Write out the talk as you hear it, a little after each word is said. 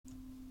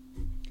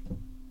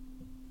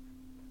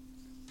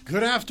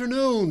Good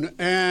afternoon,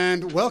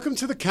 and welcome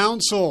to the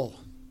Council.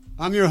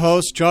 I'm your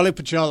host, Charlie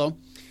Pacello.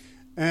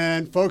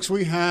 And folks,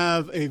 we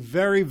have a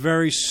very,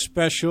 very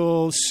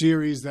special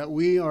series that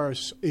we are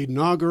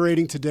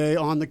inaugurating today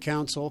on the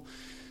Council.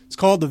 It's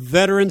called the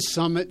Veteran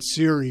Summit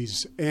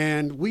Series,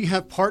 and we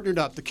have partnered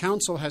up. The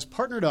Council has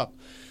partnered up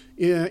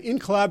in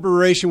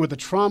collaboration with the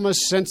Trauma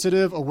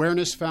Sensitive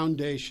Awareness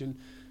Foundation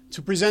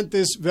to present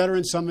this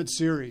Veteran Summit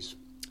Series.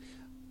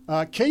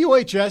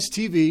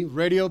 KUHS-TV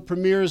radio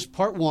premieres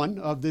part one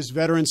of this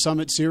Veteran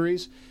Summit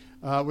Series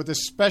with a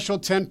special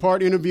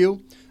 10-part interview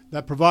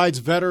that provides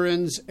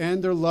veterans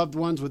and their loved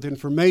ones with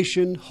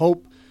information,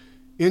 hope,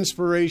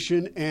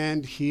 inspiration,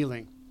 and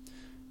healing.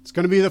 It's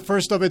going to be the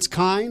first of its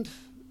kind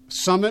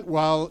summit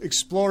while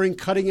exploring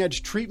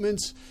cutting-edge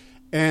treatments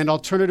and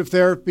alternative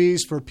therapies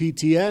for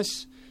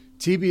PTS,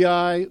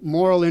 TBI,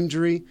 moral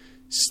injury,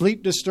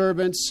 sleep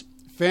disturbance,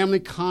 family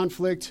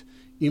conflict,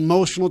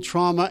 emotional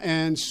trauma,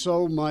 and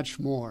so much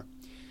more.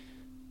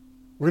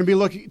 We're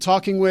going to be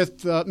talking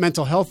with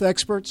mental health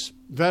experts.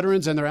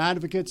 Veterans and their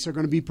advocates are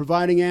going to be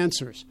providing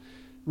answers,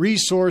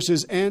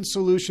 resources, and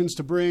solutions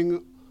to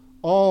bring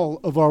all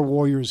of our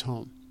warriors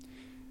home.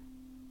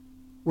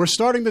 We're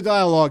starting the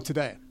dialogue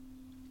today.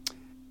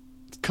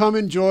 Come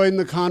and join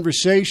the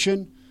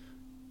conversation.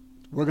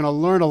 We're going to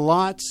learn a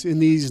lot in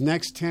these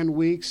next 10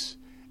 weeks,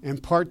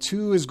 and part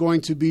two is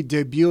going to be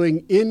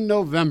debuting in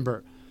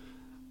November.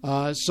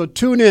 So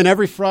tune in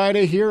every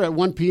Friday here at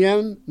 1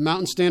 p.m.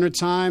 Mountain Standard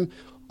Time,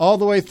 all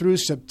the way through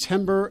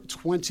September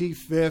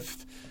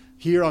 25th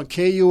here on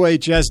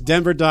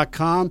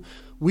KUHSdenver.com.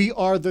 We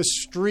are the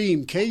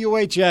stream,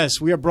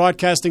 KUHS. We are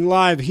broadcasting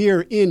live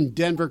here in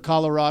Denver,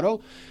 Colorado,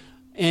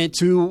 and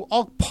to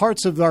all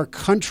parts of our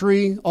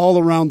country, all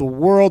around the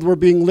world. We're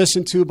being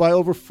listened to by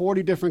over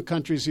 40 different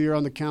countries here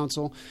on the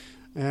Council.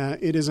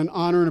 It is an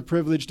honor and a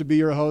privilege to be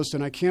your host,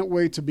 and I can't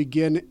wait to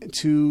begin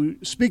to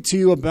speak to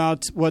you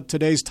about what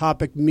today's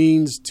topic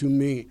means to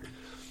me.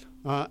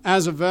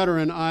 As a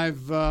veteran,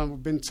 I've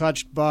been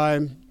touched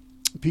by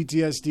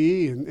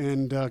PTSD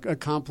and a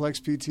complex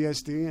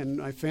PTSD, and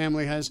my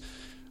family has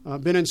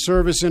been in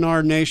service in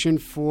our nation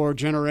for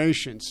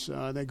generations.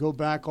 They go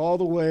back all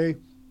the way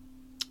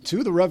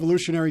to the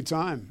Revolutionary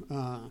time.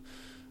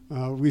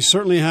 We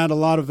certainly had a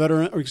lot of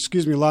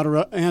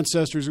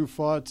ancestors who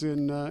fought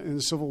in the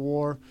Civil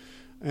War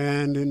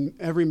and in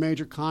every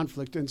major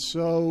conflict. And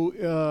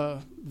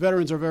so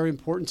veterans are very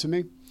important to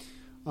me.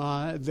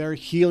 Their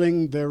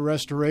healing, their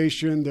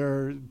restoration,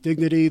 their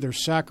dignity, their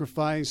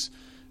sacrifice,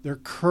 their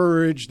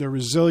courage, their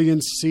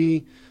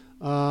resiliency,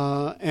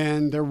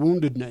 and their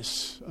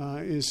woundedness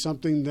is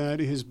something that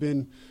has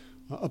been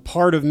a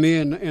part of me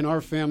and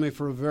our family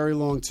for a very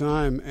long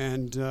time.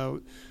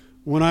 And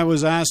when I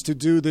was asked to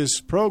do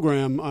this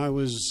program, I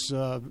was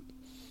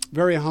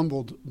very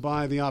humbled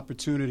by the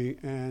opportunity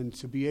and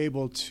to be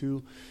able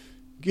to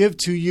give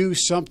to you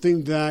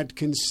something that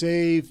can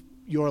save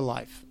your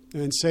life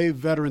and save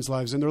veterans'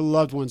 lives and their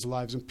loved ones'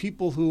 lives and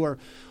people who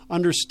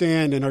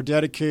understand and are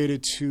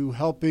dedicated to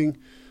helping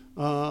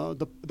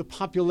the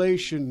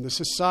population, the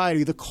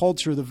society, the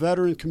culture, the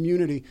veteran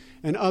community,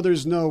 and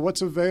others know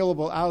what's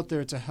available out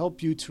there to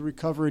help you to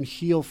recover and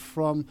heal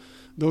from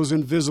those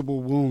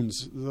invisible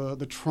wounds,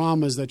 the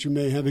traumas that you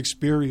may have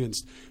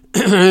experienced,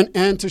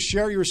 and to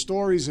share your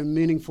stories in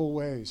meaningful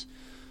ways.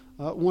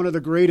 One of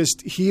the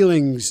greatest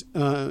healings,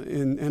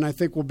 and I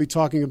think we'll be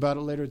talking about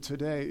it later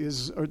today,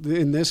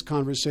 in this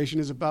conversation,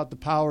 is about the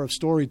power of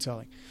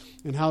storytelling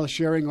and how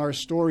sharing our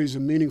stories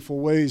in meaningful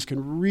ways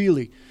can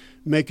really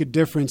make a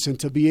difference and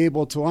to be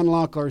able to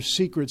unlock our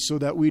secrets so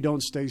that we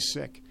don't stay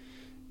sick.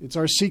 It's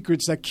our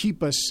secrets that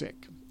keep us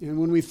sick. And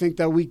when we think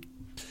that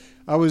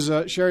I was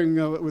sharing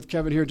with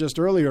Kevin here just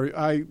earlier,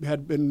 I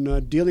had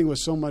been dealing with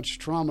so much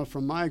trauma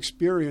from my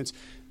experience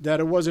that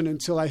it wasn't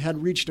until I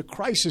had reached a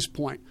crisis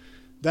point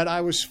that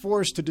I was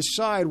forced to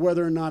decide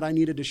whether or not I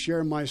needed to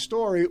share my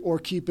story or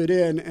keep it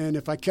in. And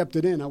if I kept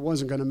it in, I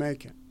wasn't going to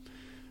make it.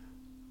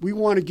 We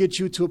want to get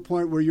you to a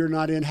point where you're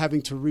not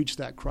having to reach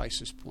that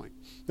crisis point,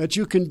 that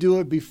you can do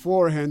it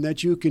beforehand,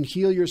 that you can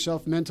heal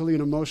yourself mentally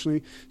and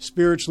emotionally,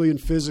 spiritually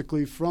and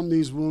physically from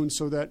these wounds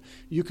so that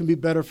you can be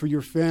better for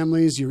your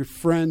families, your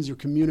friends, your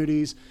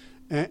communities,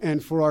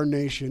 and for our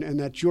nation, and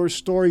that your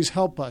stories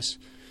help us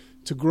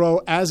to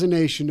grow as a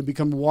nation, to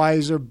become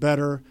wiser,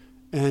 better,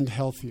 and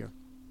healthier.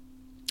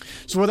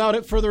 So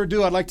without further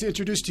ado, I'd like to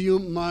introduce to you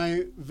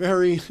my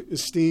very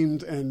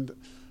esteemed and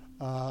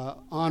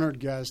honored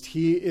guest.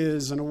 He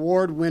is an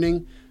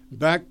award-winning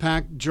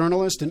backpack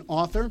journalist and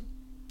author.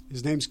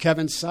 His name's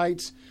Kevin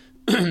Seitz.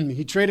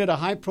 He traded a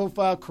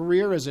high-profile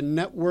career as a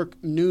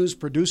network news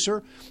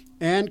producer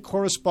and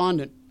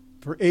correspondent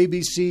for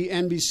ABC,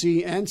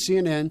 NBC, and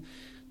CNN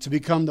to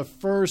become the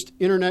first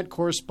internet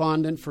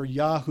correspondent for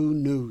Yahoo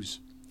News.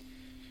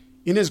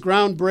 In his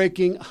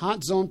groundbreaking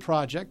Hot Zone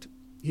project,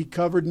 he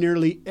covered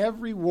nearly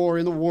every war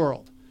in the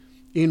world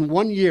in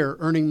 1 year,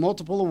 earning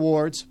multiple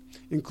awards,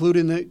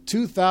 including the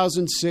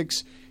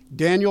 2006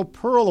 Daniel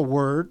Pearl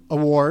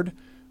Award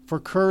for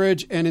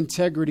Courage and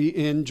Integrity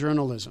in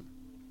Journalism.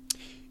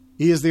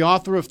 He is the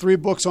author of 3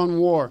 books on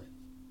war,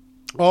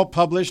 all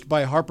published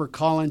by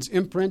HarperCollins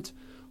imprint,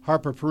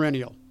 Harper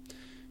Perennial.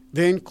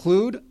 They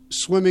include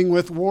Swimming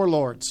with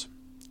Warlords,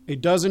 a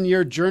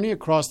dozen-year journey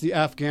across the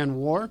Afghan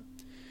War,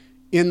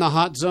 In the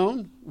Hot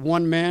Zone,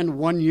 1 Man,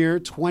 1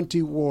 Year,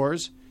 20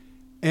 Wars,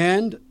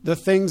 and The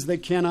Things They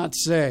Cannot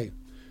Say,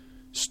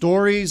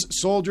 stories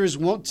soldiers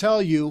won't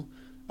tell you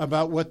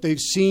about what they've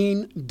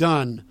seen,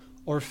 done,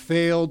 or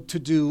failed to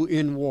do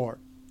in war,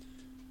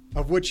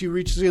 of which he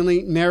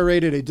recently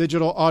narrated a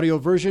digital audio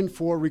version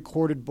for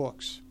recorded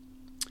books.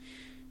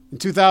 In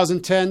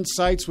 2010,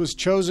 Seitz was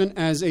chosen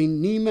as a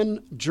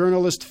Nieman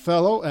Journalist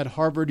Fellow at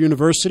Harvard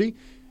University,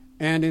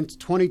 and in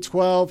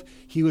 2012,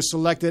 he was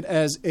selected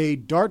as a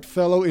Dart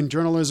Fellow in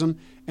Journalism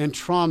and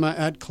Trauma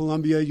at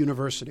Columbia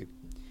University.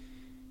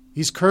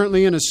 He's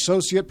currently an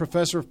Associate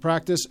Professor of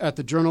Practice at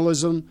the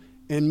Journalism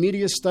and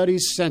Media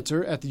Studies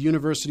Center at the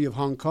University of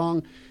Hong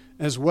Kong,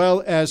 as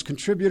well as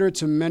contributor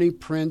to many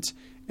print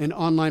and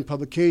online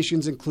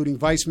publications, including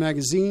Vice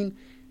Magazine,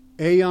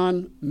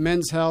 Aeon,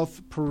 Men's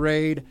Health,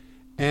 Parade,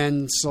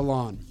 and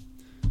Salon.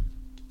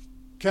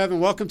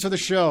 Kevin, welcome to the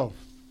show.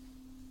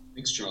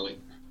 Thanks, Charlie.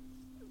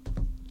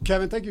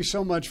 Kevin, thank you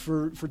so much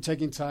for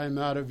taking time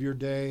out of your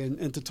day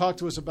and to talk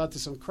to us about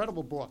this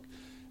incredible book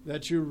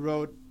that you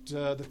wrote,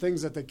 The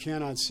Things That They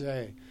Cannot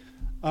Say.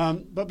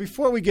 But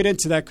before we get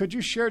into that, could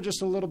you share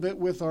just a little bit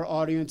with our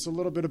audience, a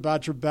little bit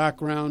about your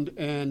background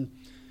and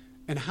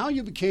how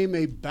you became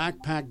a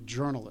backpack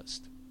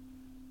journalist?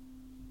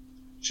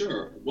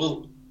 Sure.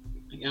 Well,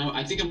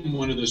 I think I'm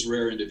one of those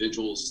rare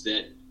individuals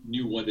that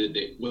knew what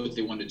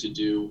they wanted to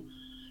do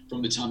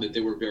from the time that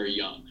they were very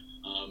young.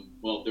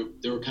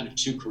 There were kind of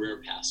 2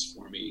 career paths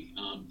for me.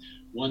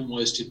 One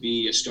was to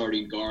be a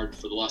starting guard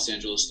for the Los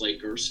Angeles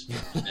Lakers.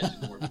 That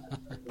didn't work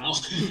very well.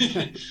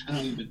 I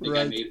don't even think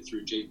I made it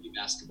through JV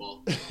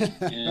basketball.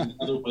 And the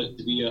other was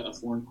to be a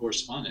foreign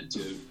correspondent,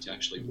 to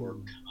actually work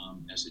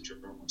as a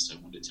journalist. I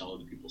wanted to tell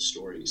other people's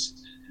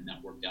stories, and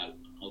that worked out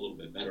a little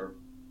bit better.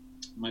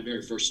 My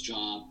very first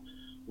job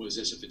was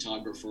as a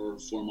photographer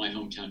for my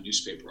hometown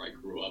newspaper. I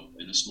grew up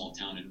in a small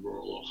town in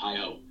rural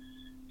Ohio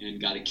and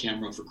got a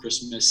camera for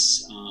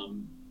Christmas,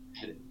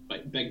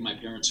 begged my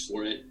parents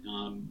for it.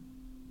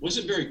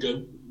 Wasn't very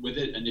good with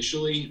it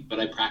initially, but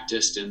I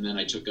practiced, and then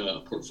I took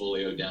a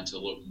portfolio down to the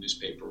local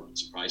newspaper, and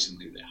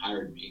surprisingly they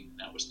hired me, and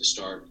that was the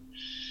start.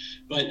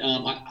 But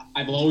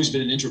I've always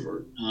been an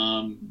introvert,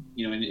 and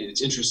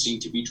it's interesting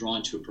to be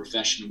drawn to a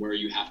profession where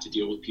you have to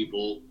deal with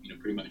people,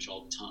 pretty much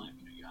all the time.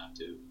 You have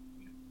to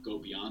go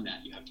beyond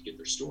that. You have to get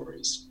their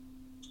stories.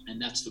 And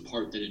that's the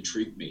part that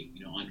intrigued me,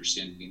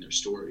 understanding their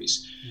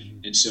stories.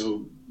 Mm-hmm. And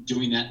so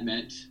doing that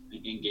meant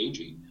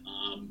engaging.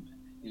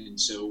 And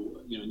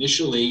so,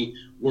 initially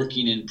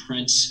working in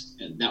print,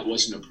 that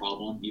wasn't a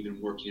problem.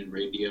 Even working in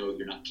radio,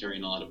 you're not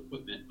carrying a lot of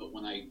equipment. But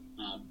when I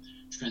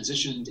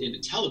transitioned into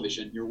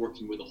television, you're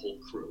working with a whole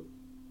crew,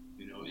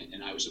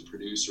 and I was a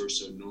producer.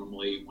 So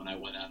normally when I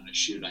went out on a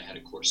shoot, I had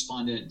a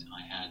correspondent,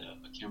 I had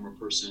a camera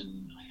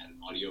person, I had an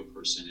audio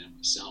person, and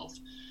myself.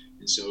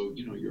 And so,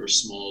 you're a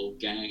small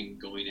gang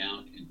going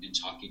out and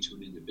talking to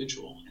an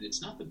individual, and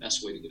it's not the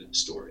best way to get a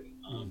story.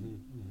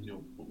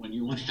 When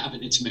you want to have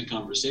an intimate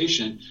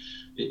conversation,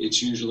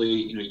 it's usually,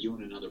 you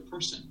and another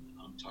person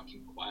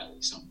talking quietly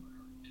somewhere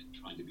and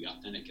trying to be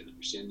authentic and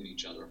understanding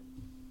each other.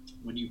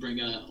 When you bring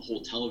a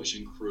whole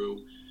television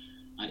crew,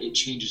 it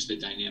changes the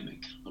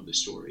dynamic of the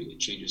story. It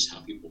changes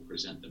how people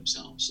present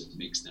themselves. It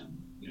makes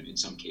them, in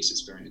some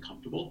cases, very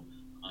uncomfortable.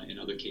 In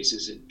other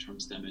cases, it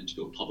turns them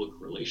into a public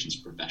relations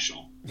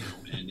professional.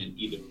 And in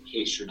either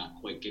case, you're not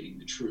quite getting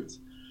the truth.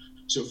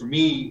 So for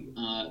me,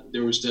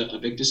 there was a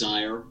big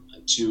desire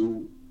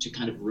to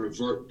kind of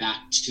revert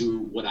back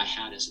to what I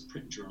had as a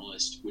print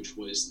journalist, which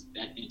was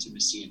that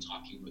intimacy and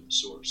talking with the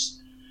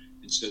source.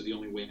 And so the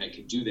only way I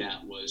could do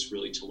that was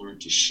really to learn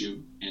to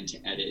shoot and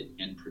to edit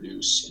and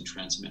produce and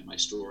transmit my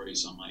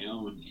stories on my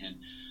own. And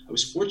I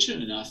was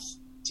fortunate enough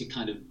to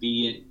kind of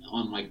be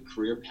on my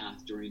career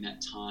path during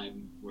that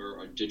time where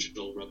our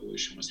digital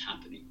revolution was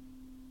happening,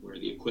 where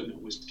the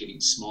equipment was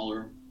getting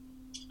smaller,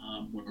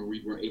 where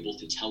we were able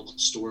to tell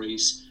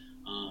stories,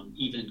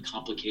 even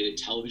complicated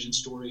television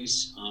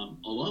stories,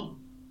 alone,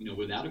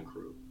 without a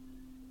crew.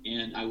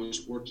 And I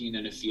was working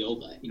in a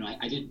field,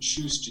 I didn't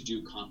choose to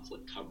do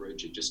conflict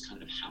coverage. It just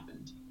kind of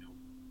happened.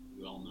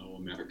 We all know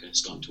America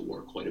has gone to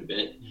war quite a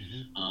bit.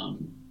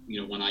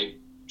 Mm-hmm. When I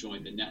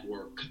joined the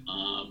network,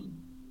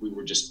 we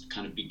were just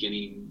kind of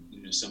beginning,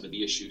 some of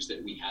the issues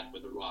that we had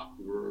with Iraq.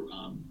 We were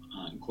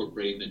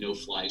incorporating the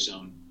no-fly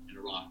zone in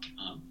Iraq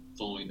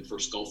following the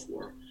first Gulf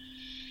War.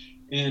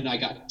 And I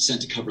got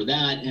sent to cover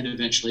that, and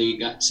eventually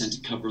got sent to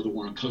cover the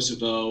war in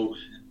Kosovo,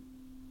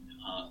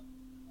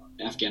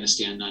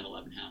 Afghanistan,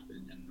 9/11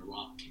 happened, and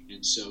Iraq.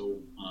 And so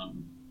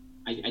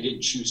I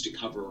didn't choose to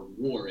cover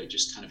war. It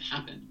just kind of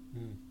happened.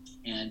 Mm.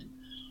 And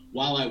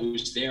while I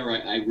was there,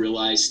 I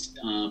realized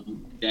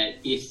that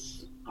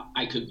if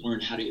I could learn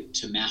how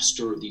to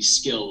master these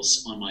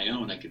skills on my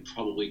own, I could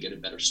probably get a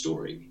better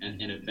story.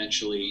 And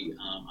eventually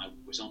I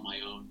was on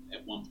my own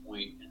at one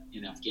point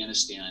in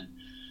Afghanistan.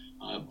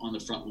 on the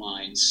front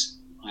lines.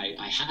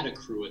 I had a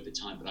crew at the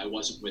time, but I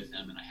wasn't with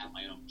them, and I had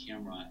my own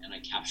camera, and I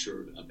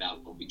captured a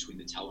battle between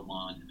the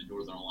Taliban and the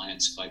Northern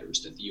Alliance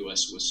fighters that the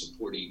U.S. was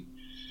supporting.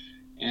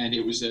 And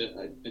it was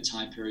a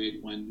time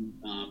period when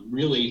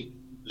really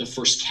the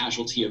first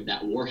casualty of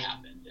that war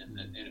happened,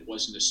 and it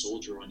wasn't a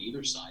soldier on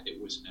either side. It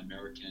was an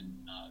American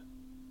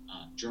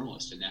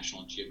journalist, a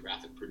National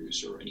Geographic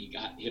producer, and he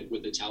got hit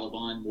with a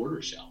Taliban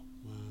mortar shell.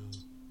 Wow.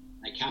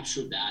 I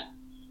captured that,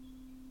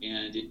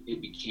 and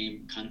it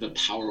became kind of a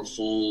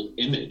powerful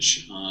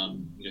image,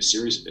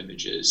 series of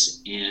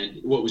images. And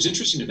what was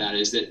interesting about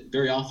it is that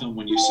very often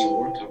when you see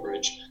war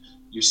coverage,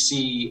 you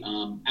see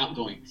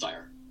outgoing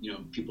fire.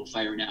 People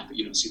firing out, but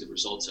you don't see the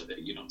results of it.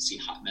 You don't see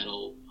hot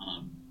metal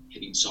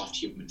hitting soft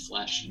human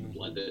flesh and the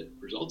blood that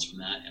results from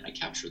that. And I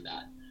captured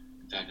that.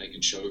 In fact, I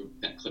can show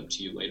that clip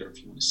to you later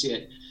if you want to see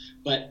it.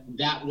 But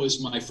that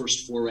was my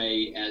first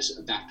foray as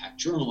a backpack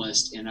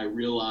journalist, and I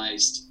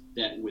realized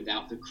that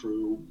without the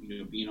crew,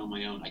 being on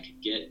my own, I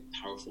could get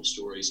powerful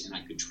stories and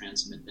I could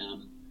transmit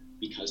them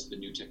because of the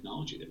new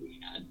technology that we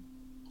had.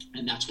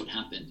 And that's what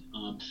happened.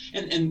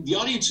 And the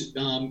audience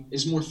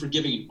is more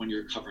forgiving when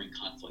you're covering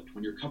conflict,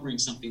 when you're covering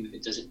something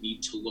that doesn't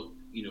need to look,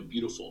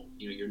 beautiful.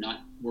 You're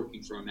not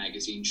working for a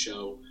magazine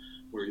show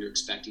where you're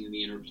expecting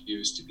the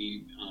interviews to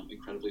be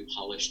incredibly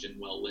polished and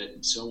well lit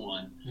and so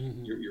on.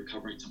 Mm-hmm. You're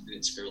covering something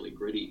that's fairly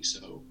gritty.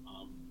 So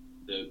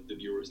the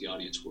viewers, the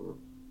audience were,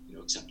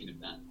 accepting of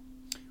that.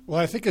 Well,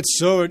 I think it's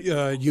so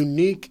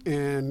unique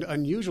and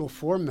unusual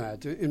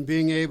format in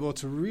being able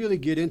to really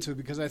get into it,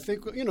 because I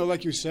think,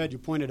 like you said, you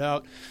pointed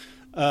out,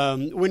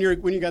 when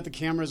you got the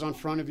cameras on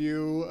front of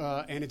you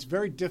and it's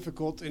very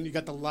difficult, and you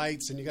got the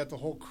lights and you got the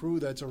whole crew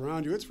that's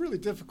around you, it's really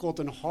difficult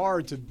and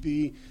hard to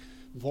be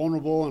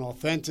vulnerable and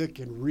authentic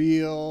and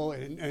real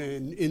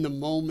and in the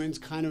moments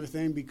kind of a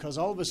thing, because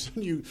all of a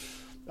sudden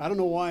I don't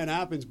know why it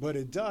happens, but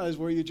it does,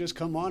 where you just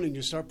come on and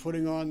you start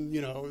putting on,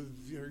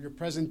 your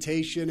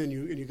presentation, and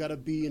you got to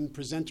be in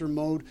presenter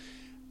mode,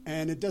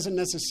 and it's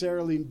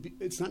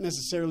not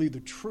necessarily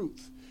the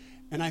truth.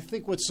 And I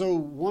think what's so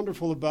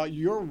wonderful about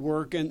your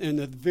work and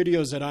the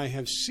videos that I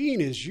have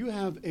seen is you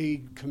have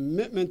a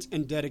commitment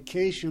and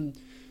dedication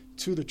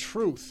to the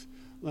truth,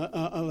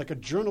 like a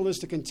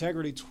journalistic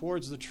integrity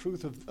towards the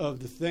truth of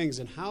the things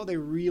and how they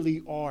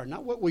really are,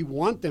 not what we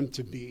want them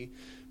to be,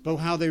 but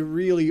how they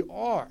really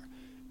are.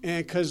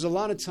 And because a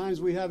lot of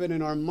times we have it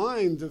in our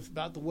mind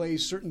about the way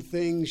certain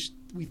things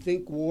we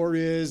think war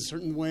is,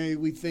 certain way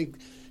we think,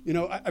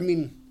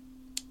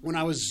 when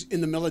I was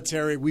in the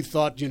military, we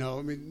thought,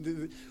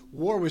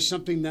 war was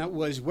something that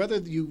was,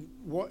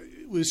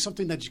 it was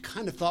something that you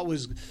kind of thought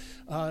was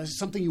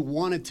something you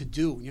wanted to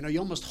do. You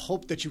almost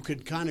hoped that you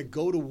could kind of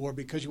go to war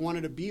because you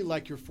wanted to be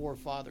like your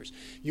forefathers.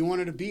 You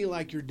wanted to be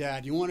like your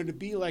dad. You wanted to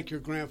be like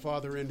your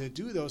grandfather and to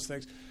do those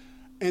things.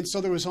 And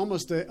so there was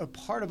almost a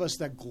part of us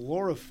that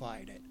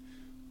glorified it.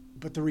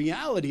 But the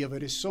reality of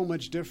it is so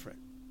much different.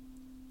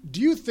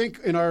 Do you think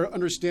in our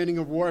understanding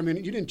of war,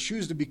 you didn't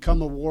choose to become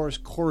a war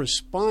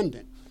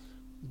correspondent,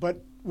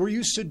 but were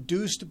you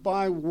seduced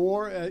by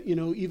war,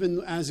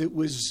 even as it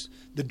was,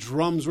 the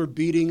drums were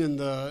beating and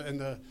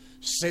the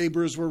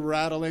sabers were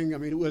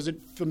rattling? Was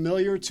it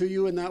familiar to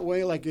you in that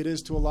way like it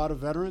is to a lot of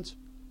veterans?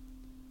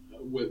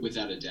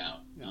 Without a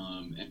doubt.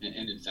 Yeah.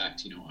 And in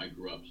fact, I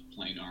grew up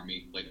playing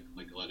Army like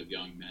a lot of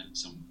young men,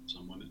 some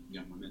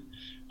young women.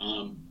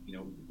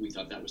 We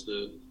thought that was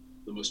the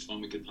most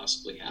fun we could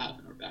possibly have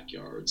in our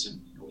backyards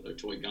and with our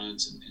toy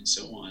guns and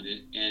so on.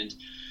 And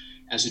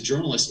as a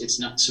journalist, it's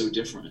not so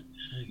different.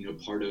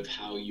 Part of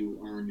how you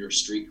earn your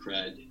street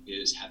cred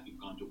is, have you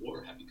gone to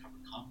war? Have you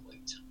covered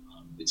conflict?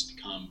 It's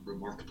become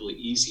remarkably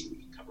easy. We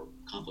can cover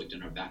conflict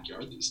in our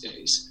backyard these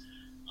days.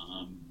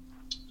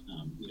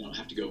 You don't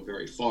have to go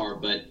very far,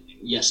 but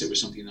yes, it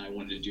was something that I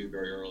wanted to do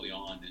very early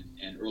on.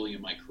 And early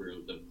in my career,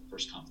 the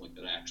first conflict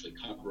that I actually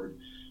covered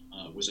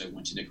was I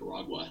went to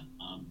Nicaragua.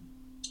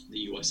 The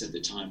U.S. at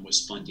the time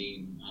was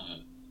funding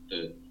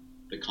the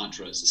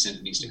Contras, the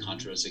Sandinista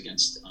Contras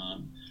against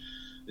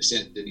the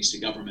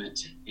Sandinista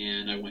government,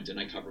 and I went and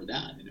I covered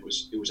that, and it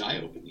was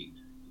eye-opening,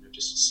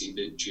 just to see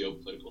the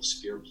geopolitical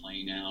sphere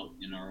playing out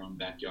in our own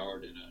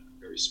backyard in a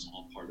very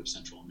small part of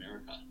Central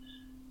America.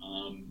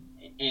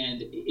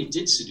 And it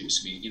did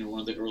seduce me. One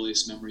of the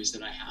earliest memories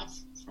that I have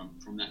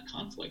from that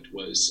conflict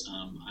was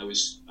I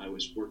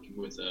was working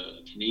with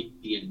a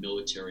Canadian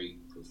military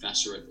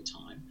professor at the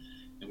time,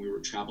 and we were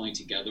traveling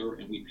together,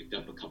 and we picked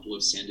up a couple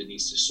of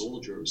Sandinista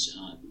soldiers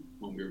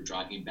when we were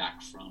driving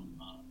back from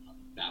a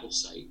battle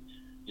site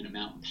in a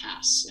mountain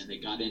pass, and they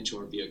got into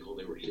our vehicle.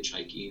 They were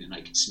hitchhiking, and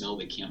I could smell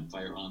the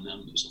campfire on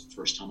them. It was the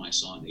first time I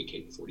saw an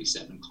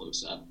AK-47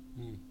 close up,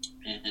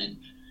 and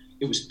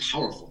it was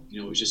powerful.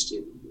 It was just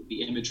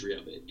the imagery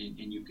of it,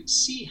 and you could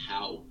see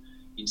how,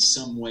 in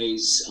some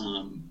ways,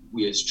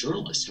 we as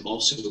journalists have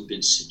also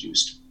been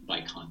seduced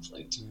by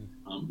conflict.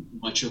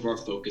 Much of our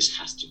focus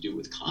has to do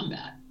with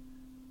combat.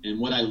 And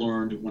what I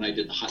learned when I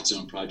did the Hot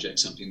Zone Project,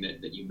 something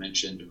that you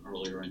mentioned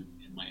earlier in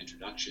my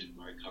introduction,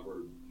 where I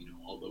covered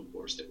all the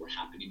wars that were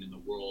happening in the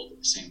world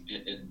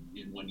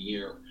in 1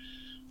 year,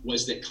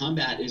 was that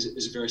combat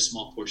is a very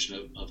small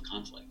portion of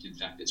conflict. In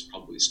fact, it's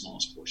probably the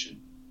smallest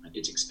portion.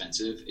 It's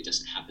expensive. It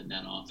doesn't happen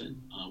that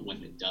often.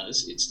 When it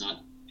does, it's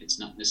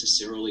not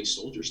necessarily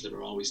soldiers that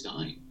are always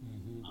dying.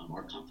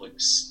 Our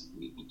conflicts,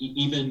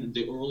 even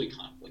the early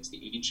conflicts,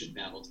 the ancient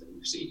battles that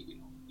we've seen,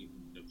 even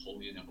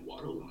Napoleon and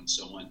Waterloo and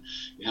so on,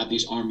 you have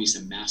these armies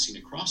amassing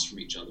across from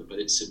each other, but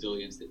it's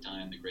civilians that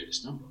die in the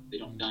greatest number. They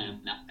don't die on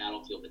that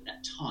battlefield at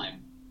that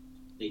time.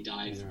 They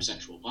die from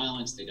sexual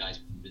violence. They die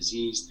from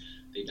disease.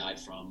 They die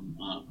from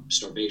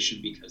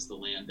starvation because the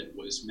land that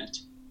was meant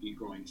to be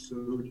growing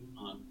food,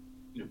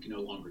 can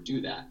no longer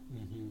do that.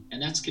 And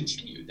that's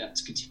continued.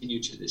 That's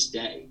continued to this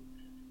day.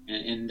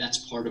 And that's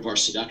part of our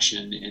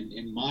seduction.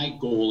 And my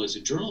goal as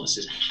a journalist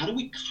is, how do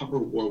we cover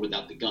war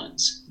without the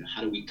guns?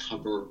 How do we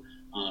cover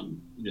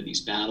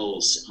these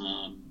battles?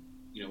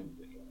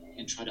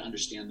 And try to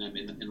understand them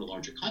in the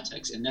larger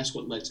context. And that's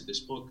what led to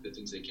this book, The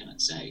Things They Cannot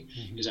Say,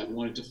 is I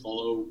wanted to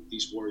follow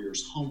these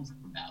warriors home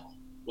from battle.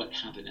 What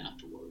happened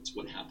afterwards?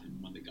 What happened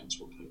when the guns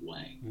were put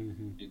away?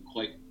 And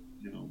quite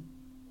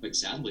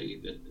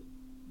sadly,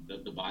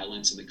 the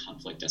violence and the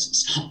conflict doesn't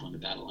stop when the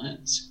battle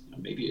ends.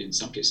 Maybe in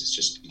some cases it's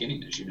just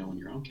beginning, as you know in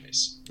your own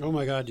case. Oh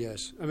my God,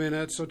 yes. I mean,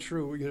 that's so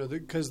true.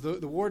 Because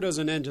the war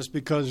doesn't end just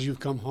because you've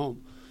come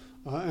home.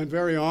 And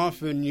very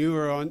often you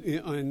are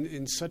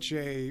in such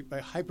a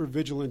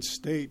hypervigilant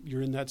state.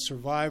 You're in that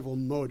survival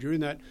mode. You're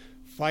in that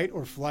fight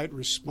or flight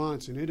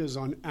response, and it is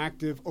on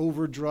active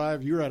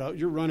overdrive. You're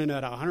running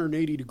at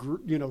 180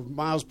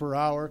 miles per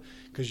hour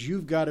because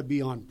you've got to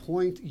be on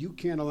point. You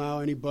can't allow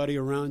anybody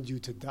around you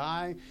to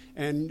die.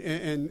 And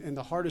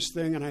the hardest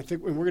thing, and I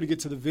think, and we're going to get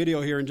to the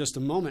video here in just a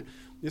moment,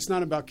 it's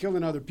not about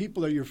killing other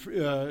people that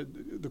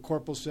the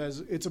corporal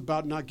says. It's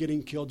about not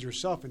getting killed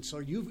yourself. And so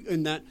you're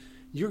in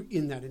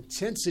that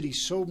intensity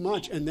so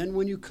much, and then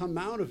when you come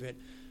out of it,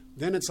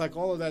 then it's like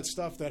all of that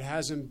stuff that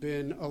hasn't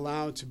been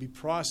allowed to be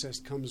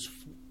processed comes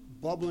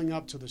bubbling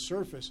up to the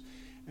surface,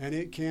 and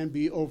it can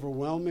be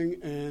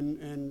overwhelming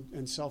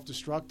and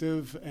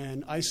self-destructive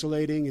and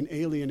isolating and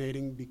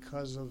alienating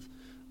because of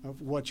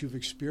what you've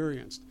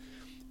experienced.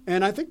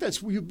 And I think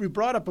we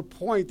brought up a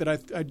point that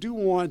I do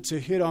want to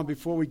hit on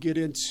before we get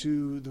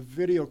into the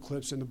video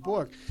clips in the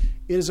book.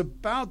 It is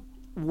about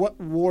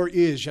what war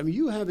is. I mean,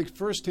 you have a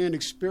firsthand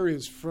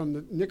experience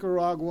from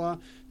Nicaragua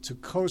to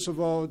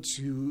Kosovo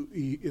to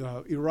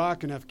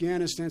Iraq and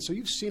Afghanistan. So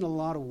you've seen a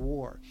lot of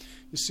war.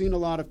 You've seen a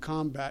lot of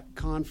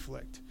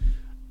conflict.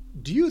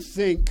 Do you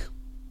think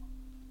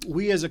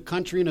we as a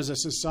country and as a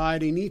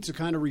society need to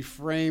kind of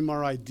reframe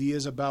our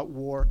ideas about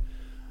war?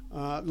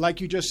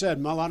 Like you just said,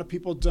 a lot of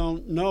people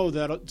don't know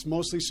that it's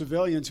mostly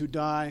civilians who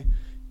die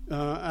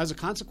as a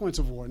consequence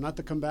of war, not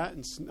the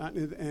combatants.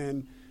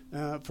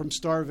 From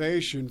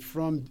starvation,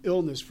 from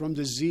illness, from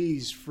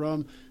disease,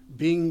 from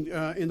being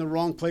in the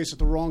wrong place at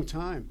the wrong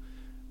time.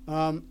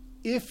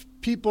 If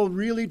people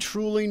really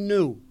truly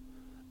knew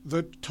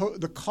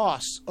the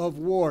costs of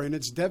war and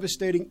its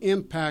devastating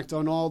impact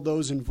on all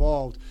those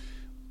involved,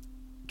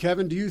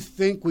 Kevin, do you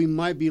think we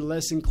might be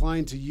less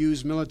inclined to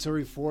use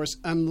military force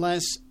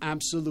unless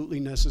absolutely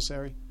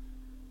necessary?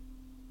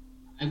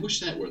 I wish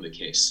that were the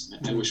case.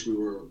 I wish we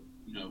were,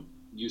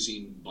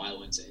 using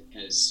violence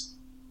as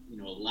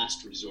a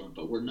last resort,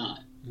 but we're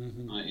not.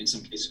 In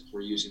some cases,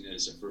 we're using it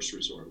as a first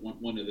resort.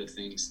 One of the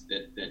things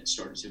that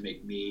started to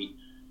make me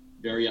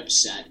very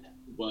upset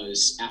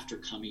was after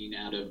coming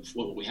out of,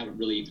 we haven't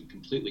really even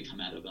completely come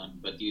out of them,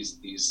 but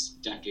these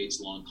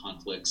decades-long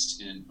conflicts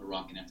in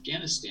Iraq and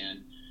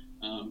Afghanistan,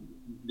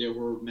 there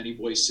were many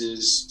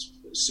voices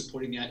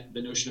supporting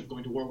the notion of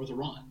going to war with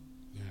Iran.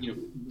 Yeah.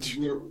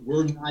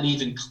 We're not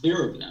even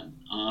clear of them.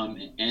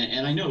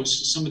 And I know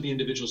some of the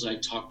individuals I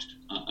talked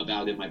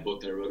about in my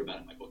book, that I wrote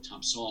about in my book,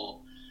 Tom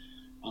Saul,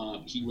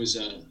 he was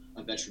a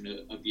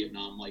veteran of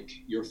Vietnam, like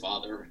your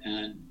father,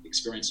 and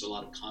experienced a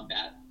lot of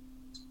combat.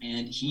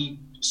 And he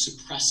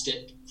suppressed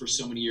it for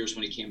so many years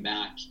when he came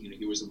back.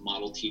 He was a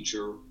model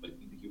teacher, but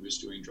he was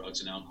doing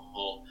drugs and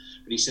alcohol.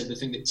 But he said the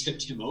thing that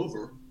tipped him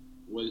over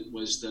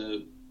was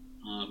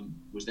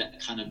that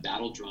kind of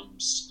battle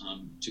drums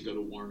to go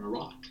to war in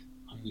Iraq,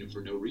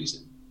 for no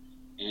reason.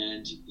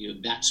 And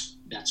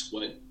that's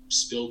what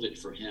spilled it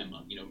for him.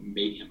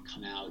 Made him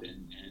come out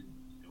and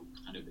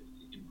kind of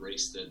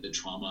embrace the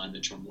trauma and the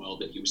turmoil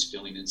that he was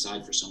feeling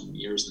inside for so many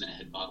years, and that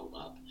had bottled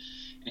up.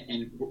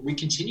 And we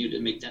continue to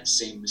make that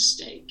same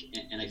mistake.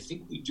 And I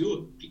think we do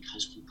it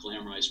because we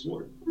glamorize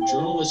war.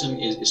 Journalism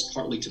is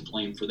partly to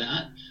blame for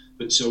that,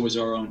 but so is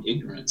our own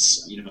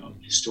ignorance,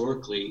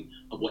 historically,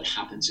 of what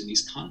happens in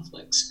these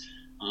conflicts.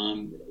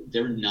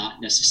 They're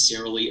not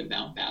necessarily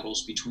about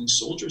battles between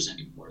soldiers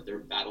anymore. They're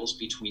battles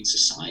between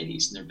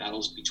societies, and they're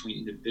battles between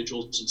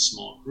individuals and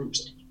small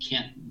groups. And you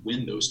can't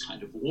win those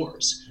kind of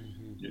wars.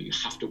 You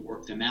have to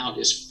work them out.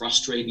 As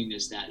frustrating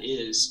as that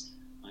is,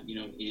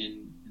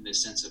 in the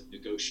sense of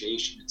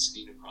negotiation and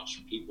sitting across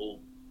from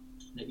people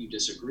that you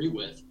disagree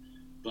with,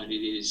 but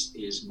it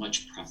is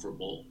much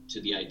preferable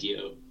to the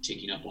idea of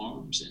taking up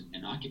arms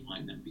and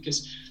occupying them,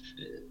 because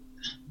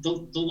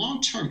the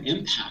long-term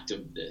impact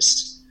of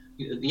this,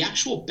 the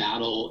actual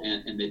battle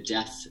and the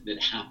death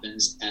that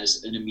happens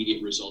as an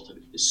immediate result of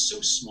it is so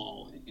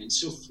small and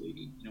so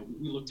fleeting.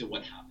 We looked at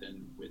what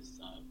happened with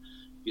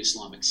the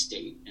Islamic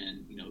State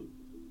and,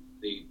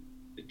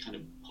 the kind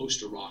of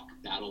post-Iraq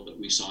battle that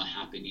we saw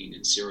happening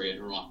in Syria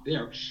and Iraq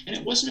there. And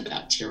it wasn't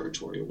about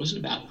territory. It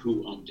wasn't about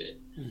who owned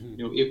it.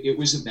 It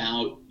was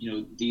about,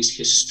 these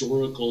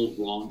historical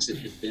wrongs that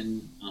had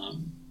been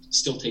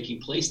still taking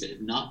place that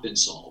had not been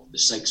solved. The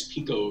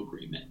Sykes-Picot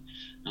Agreement,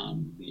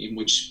 in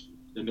which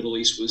the Middle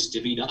East was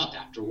divvied up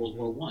after World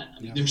War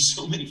I. There's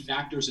so many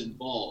factors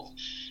involved.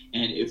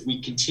 And if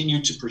we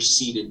continue to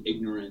proceed in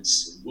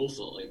ignorance,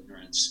 willful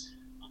ignorance,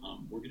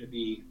 we're going to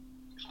be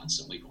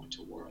constantly going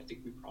to war. I think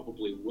we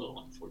probably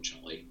will,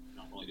 unfortunately,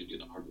 not willing to do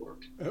the hard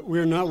work.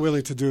 We're not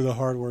willing to do the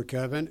hard work,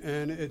 Kevin.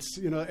 And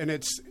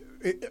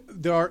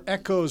there are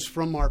echoes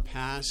from our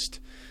past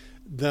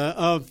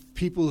of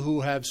people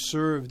who have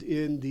served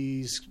in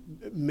these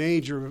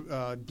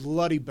major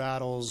bloody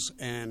battles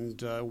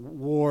and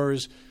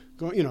wars,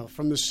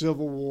 from the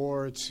Civil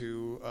War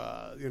to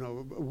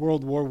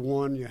World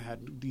War I. You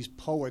had these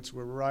poets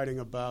were writing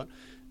about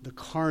the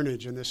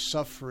carnage and the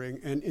suffering,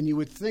 and you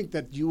would think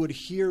that you would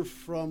hear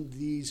from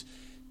these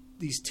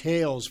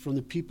tales from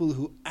the people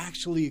who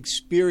actually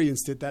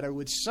experienced it, that it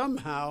would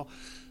somehow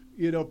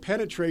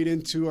penetrate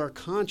into our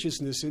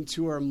consciousness,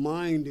 into our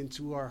mind,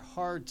 into our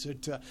heart,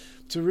 to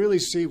really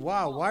see,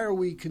 wow, why are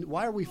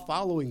we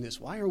following this?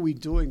 Why are we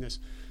doing this?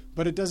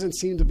 But it doesn't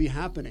seem to be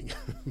happening.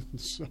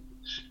 So.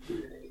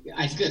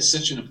 I think that's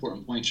such an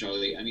important point,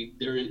 Charlie. I mean,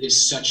 there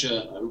is such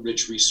a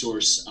rich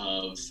resource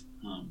of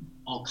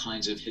all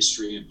kinds of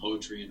history and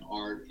poetry and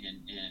art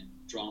and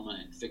drama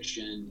and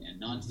fiction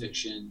and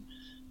nonfiction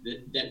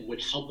that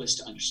would help us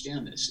to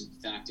understand this.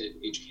 In fact,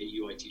 at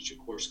HKU, I teach a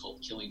course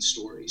called Killing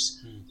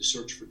Stories, the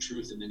search for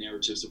truth in the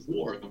narratives of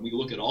war. And we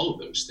look at all of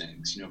those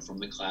things, from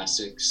the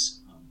classics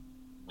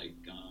like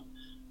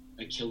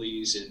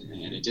Achilles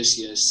and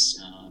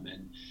Odysseus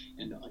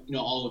and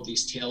all of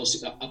these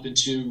tales up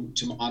into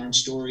modern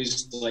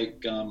stories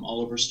like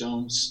Oliver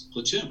Stone's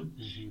Platoon,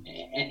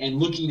 and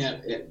looking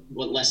at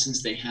what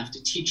lessons they have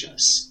to teach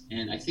us.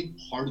 And I think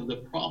part of the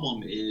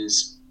problem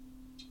is,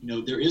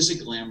 there is a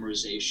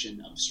glamorization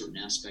of certain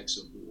aspects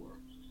of war,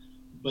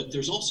 but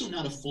there's also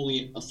not a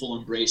full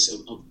embrace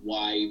of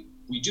why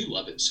we do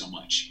love it so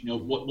much.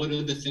 What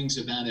are the things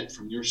about it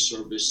from your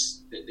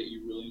service that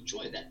you really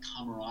enjoy? That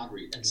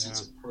camaraderie, that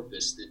sense of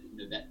purpose,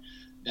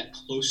 that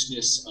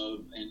closeness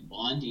of and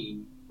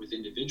bonding with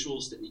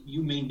individuals that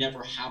you may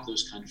never have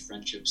those kind of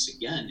friendships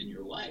again in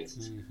your life,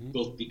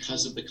 both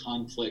because of the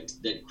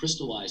conflict that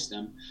crystallized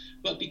them,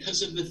 but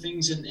because of the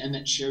things and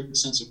that shared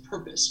sense of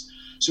purpose.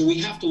 So we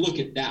have to look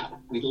at that.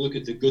 We have to look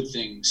at the good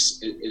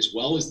things as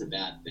well as the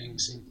bad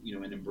things,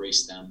 and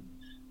embrace them,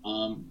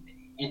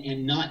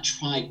 and not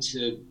try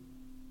to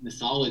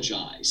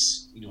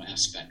mythologize,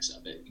 aspects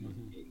of it.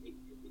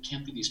 It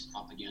can't be these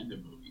propaganda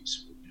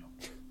movies.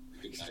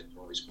 The good guys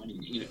are always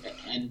winning.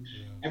 And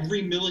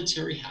every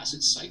military has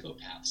its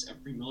psychopaths.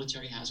 Every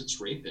military has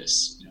its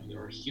rapists.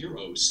 There are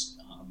heroes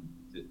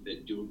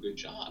that do a good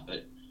job,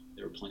 but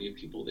there are plenty of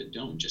people that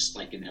don't, just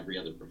like in every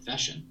other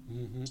profession.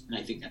 And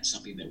I think that's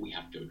something that we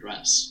have to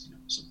address,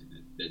 something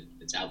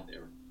that's out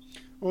there.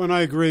 Well, and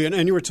I agree.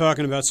 And you were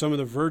talking about some of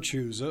the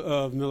virtues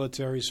of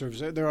military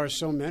service. There are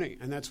so many,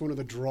 and that's one of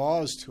the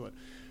draws to it.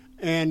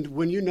 And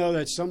when you know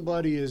that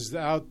somebody is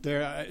out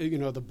there,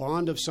 the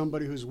bond of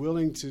somebody who's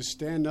willing to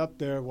stand up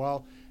there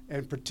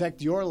and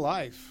protect your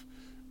life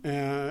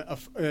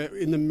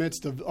in the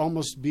midst of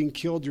almost being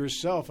killed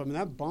yourself. I mean,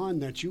 that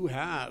bond that you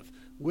have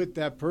with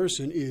that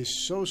person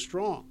is so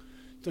strong.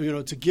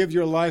 So, to give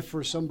your life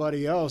for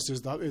somebody else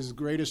is the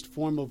greatest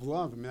form of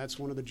love. I mean, that's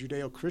one of the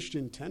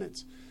Judeo-Christian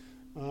tenets.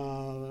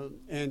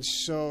 And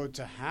so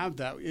to have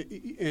that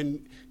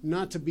and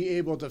not to be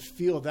able to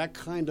feel that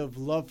kind of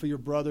love for your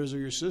brothers or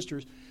your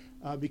sisters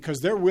because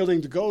they're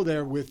willing to go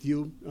there with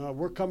you,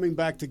 we're coming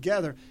back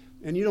together,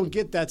 and you don't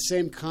get that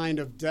same kind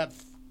of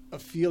depth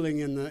of feeling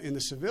in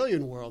the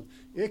civilian world.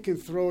 It can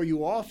throw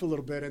you off a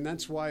little bit, and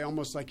that's why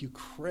almost like you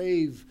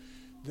crave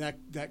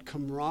that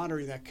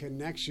camaraderie, that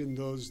connection,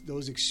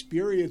 those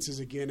experiences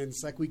again. And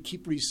it's like we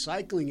keep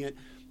recycling it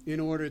in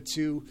order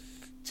to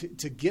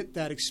get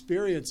that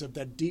experience of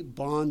that deep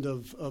bond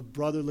of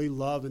brotherly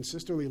love and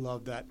sisterly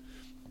love that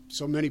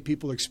so many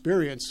people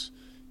experience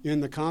in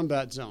the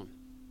combat zone.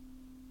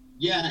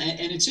 Yeah,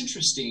 and it's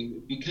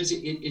interesting because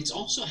it's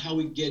also how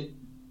we get,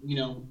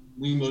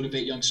 we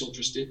motivate young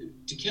soldiers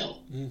to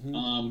kill.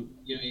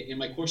 In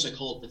my course, I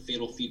call it the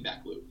fatal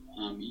feedback loop.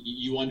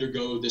 You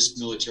undergo this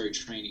military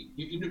training.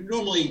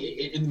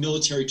 Normally, in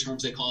military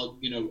terms, they call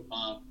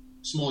it,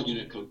 small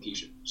unit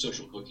cohesion,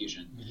 social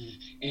cohesion.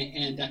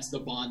 And that's the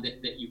bond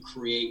that you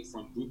create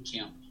from boot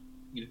camp,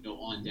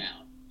 on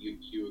down.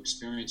 You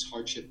experience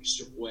hardship, you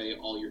strip away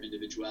all your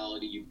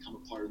individuality, you become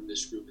a part of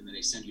this group, and then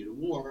they send you to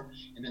war,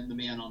 and then the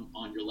man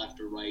on your left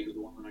or right, or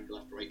the woman on your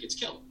left or right gets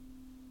killed.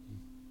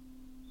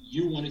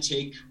 You want to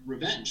take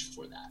revenge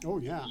for that. Oh,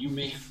 yeah. You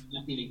may have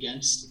nothing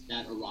against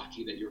that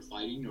Iraqi that you're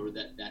fighting or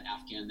that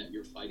Afghan that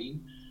you're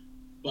fighting,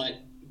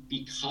 but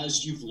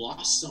because you've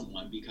lost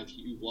someone, because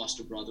you've lost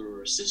a brother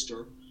or a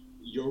sister,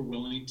 you're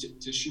willing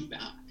to shoot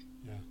back.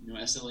 Yeah. You know,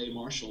 S.L.A.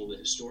 Marshall, the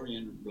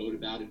historian, wrote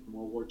about it in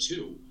World War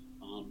II.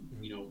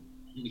 You know,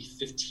 only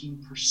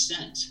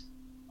 15%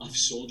 of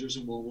soldiers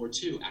in World War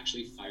II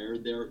actually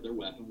fired their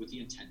weapon with the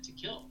intent to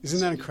kill. Isn't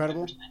that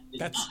incredible?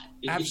 That's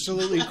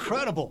absolutely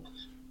incredible.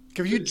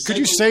 Could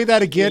you say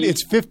that again?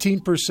 It's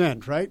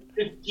 15%, right?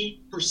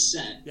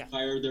 15%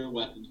 fired their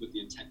weapons with the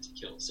intent to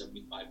kill. 75%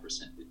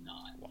 did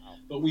not. Wow.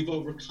 But we've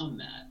overcome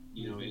that.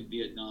 You know, in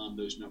Vietnam,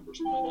 those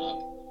numbers went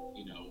up.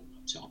 You know,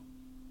 until.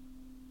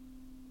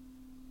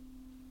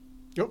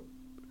 Yep.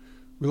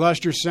 We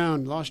lost your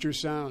sound.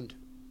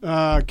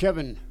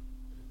 Kevin,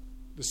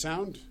 the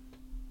sound?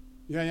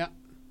 Yeah.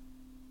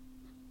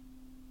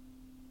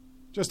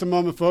 Just a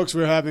moment, folks.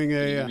 We're having a...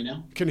 Can you hear me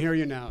now? Can hear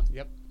you now.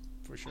 Yep,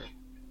 for sure.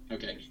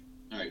 Okay.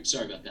 All right.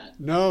 Sorry about that.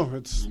 No,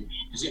 it's...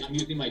 I'm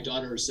using my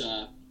daughter's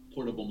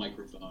portable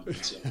microphone.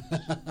 So.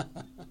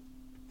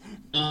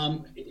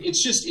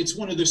 It's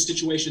one of those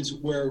situations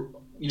where,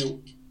 you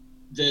know,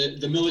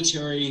 the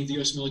military, the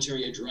U.S.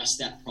 military addressed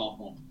that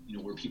problem, you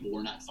know, where people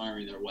were not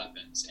firing their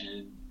weapons.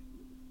 And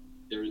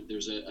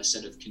there's a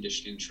set of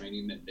conditioning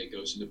training that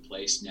goes into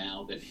place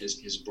now that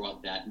has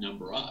brought that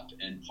number up.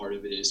 And part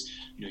of it is,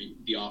 you know,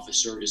 the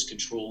officer is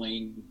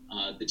controlling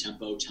the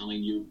tempo,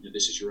 telling you, you know,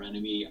 this is your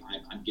enemy.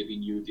 I'm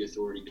giving you the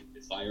authority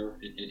to fire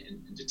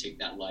and to take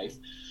that life.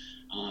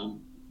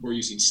 We're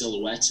using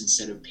silhouettes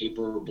instead of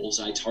paper or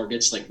bullseye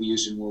targets like we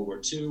used in World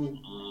War II.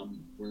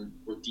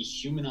 We're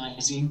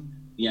dehumanizing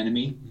the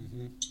enemy,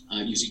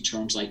 using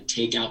terms like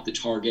take out the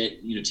target,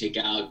 you know, take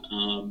out,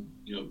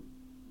 you know,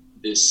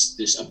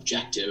 this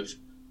objective,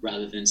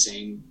 rather than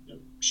saying, you know,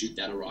 shoot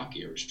that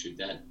Iraqi or shoot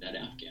that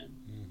Afghan.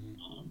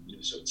 You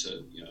know, so it's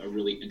a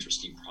really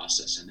interesting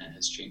process, and that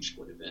has changed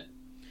quite a bit.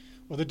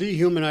 Well, the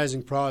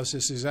dehumanizing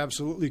process is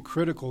absolutely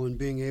critical in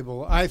being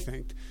able, I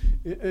think,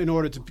 in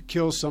order to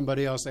kill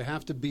somebody else, they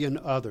have to be an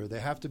other. They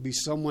have to be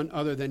someone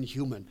other than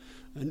human.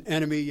 An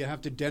enemy, you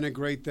have to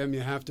denigrate them.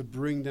 You have to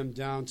bring them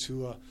down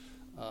to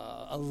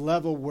a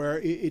level where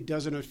it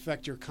doesn't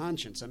affect your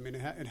conscience. I mean,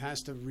 it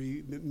has to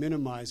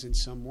minimize in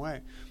some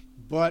way.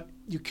 But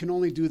you can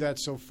only do that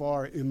so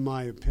far, in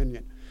my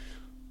opinion.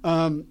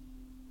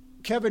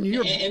 Kevin,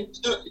 you're... And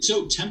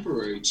so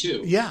temporary,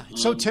 too. Yeah,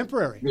 so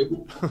temporary.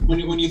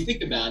 when you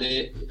think about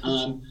it,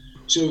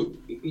 so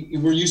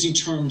we're using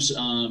terms,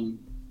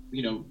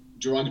 you know,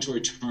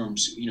 derogatory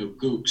terms, you know,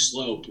 gook,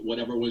 slope,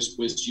 whatever was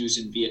used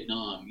in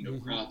Vietnam, you know,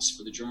 Krauts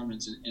for the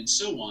Germans, and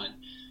so on.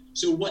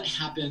 So what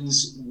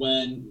happens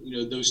when, you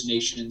know, those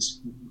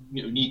nations,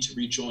 you know, need to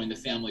rejoin the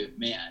family of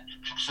man?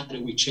 How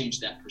do we change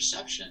that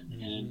perception?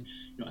 And,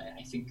 you know,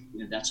 I think,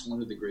 you know, that's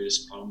one of the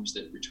greatest problems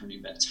that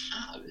returning vets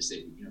have, is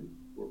that, you know,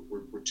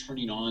 we're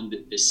turning on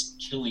this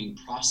killing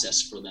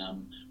process for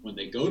them when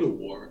they go to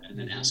war, and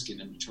then asking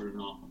them to turn it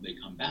off when they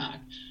come back.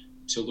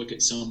 To look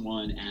at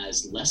someone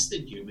as less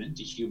than human,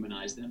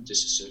 dehumanize them,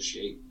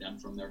 disassociate them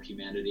from their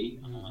humanity,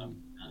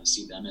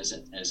 see them as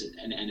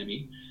an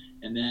enemy,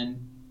 and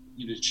then,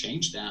 you know,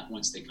 change that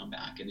once they come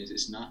back. And it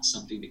is not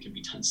something that can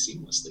be done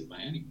seamlessly by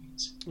any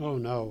means. Oh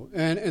no,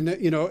 and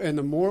the, you know, and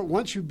the more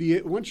once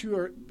you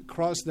are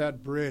cross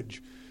that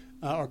bridge,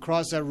 or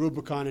cross that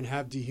Rubicon and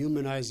have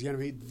dehumanized the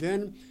enemy,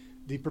 then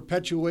the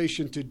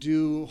perpetuation to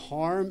do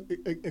harm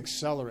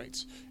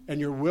accelerates, and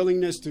your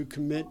willingness to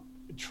commit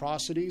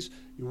atrocities,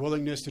 your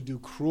willingness to do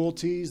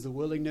cruelties, the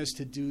willingness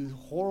to do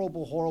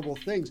horrible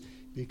things,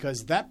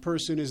 because that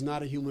person is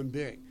not a human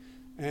being.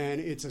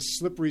 And it's a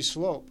slippery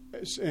slope,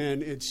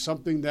 and it's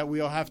something that we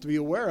all have to be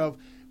aware of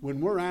when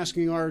we're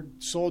asking our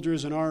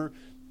soldiers and our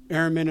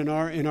airmen and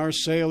our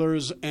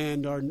sailors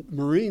and our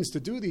Marines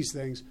to do these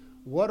things.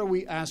 What are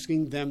we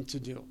asking them to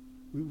do?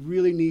 We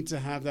really need to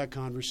have that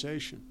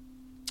conversation.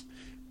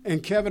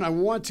 And Kevin, I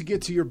want to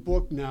get to your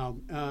book now,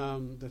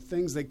 The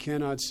Things They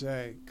Cannot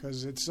Say,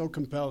 because it's so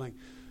compelling.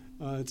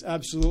 It's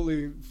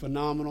absolutely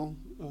phenomenal.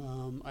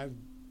 I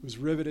was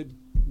riveted,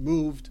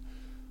 moved.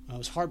 It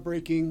was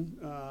heartbreaking,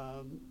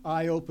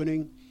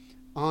 eye-opening,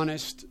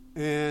 honest,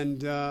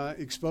 and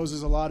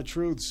exposes a lot of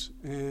truths.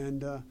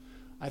 And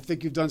I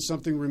think you've done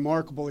something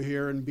remarkable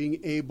here in being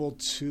able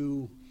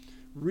to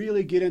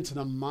really get into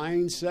the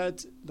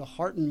mindset, the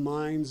heart and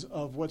minds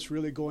of what's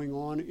really going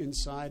on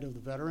inside of the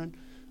veteran,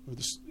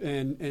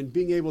 and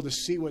being able to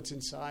see what's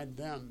inside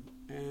them.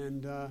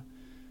 And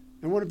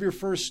one of your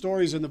first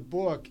stories in the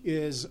book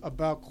is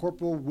about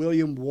Corporal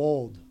William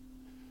Wold.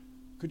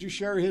 Could you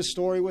share his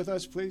story with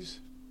us,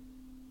 please?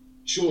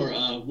 Sure.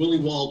 Willie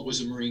Wald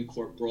was a Marine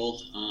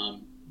corporal,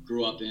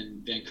 grew up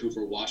in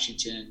Vancouver,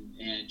 Washington,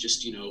 and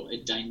just, you know, a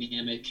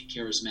dynamic,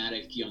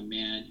 charismatic young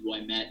man who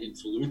I met in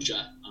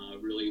Fallujah,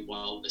 really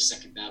while the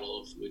Second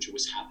Battle of Fallujah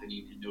was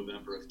happening in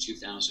November of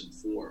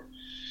 2004.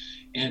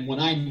 And when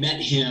I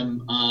met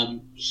him,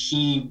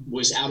 he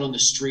was out on the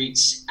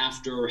streets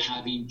after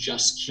having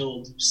just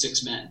killed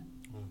 6 men.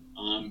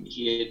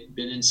 He had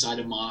been inside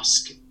a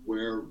mosque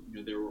where, you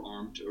know, there were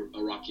armed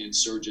Iraqi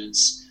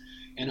insurgents.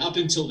 And up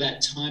until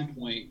that time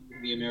point,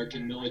 the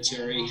American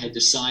military had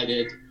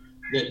decided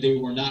that they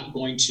were not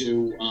going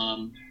to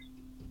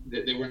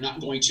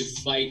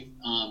fight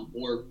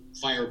or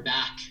fire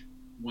back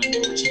when they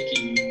were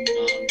taking.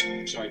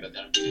 Sorry about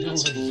that. I'm getting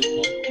outside.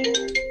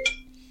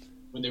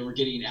 When they were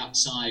getting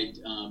outside,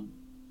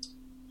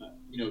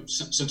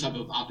 some type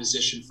of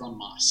opposition from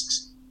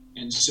mosques.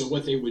 And so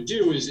what they would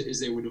do is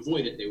they would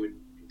avoid it. They would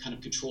kind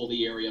of control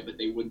the area, but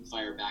they wouldn't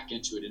fire back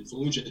into it. In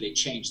Fallujah, they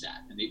changed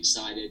that, and they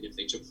decided if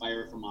they took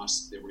fire from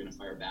mosques, they were going to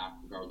fire back,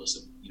 regardless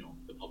of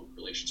the public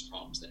relations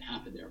problems that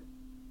happened there.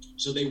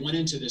 So they went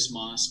into this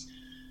mosque.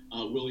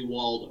 Willie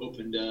Wald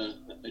opened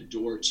a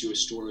door to a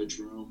storage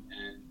room,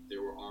 and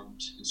there were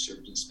armed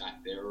insurgents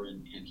back there,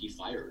 and he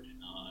fired.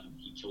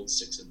 He killed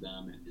 6 of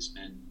them, and his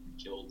men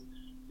killed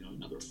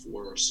another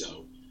 4 or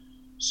so.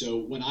 So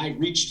when I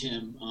reached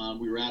him,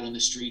 we were out on the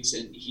streets,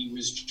 and he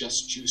was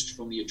just juiced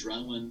from the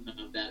adrenaline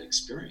of that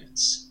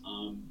experience.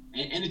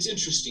 And it's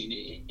interesting.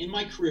 In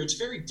my career, it's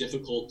very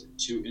difficult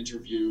to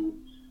interview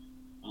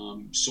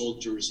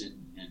soldiers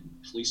and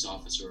police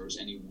officers,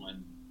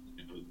 anyone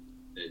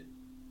that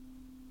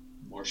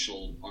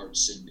martial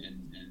arts and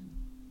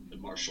the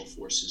martial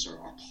forces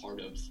are part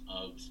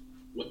of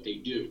what they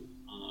do.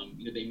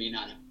 They may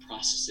not have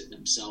processed it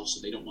themselves,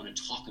 so they don't want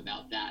to talk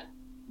about that.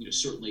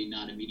 Certainly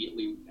not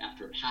immediately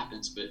after it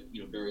happens, but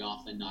very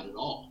often not at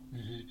all.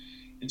 Mm-hmm.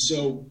 And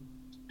so,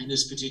 in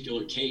this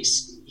particular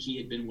case, he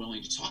had been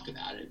willing to talk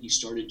about it. He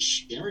started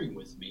sharing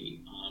with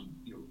me,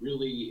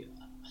 really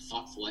a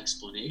thoughtful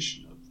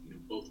explanation of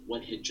both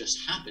what had just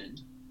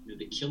happened,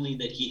 the killing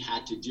that he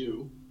had to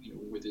do,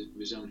 with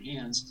his own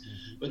hands,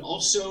 mm-hmm. but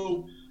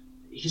also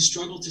his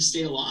struggle to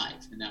stay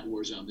alive in that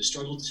war zone, the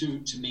struggle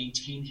to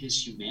maintain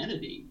his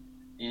humanity,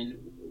 and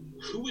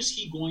who was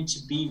he going to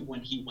be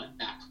when he went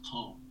back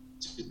home,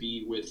 to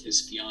be with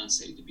his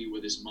fiancée, to be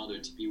with his mother,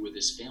 to be with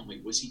his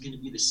family? Was he going to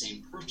be the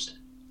same person?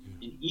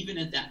 Yeah. And even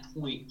at that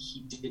point,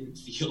 he didn't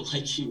feel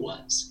like he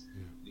was.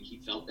 Yeah. He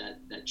felt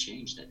that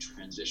change, that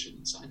transition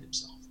inside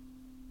himself.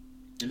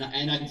 And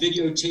I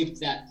videotaped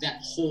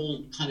that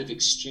whole kind of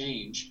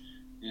exchange,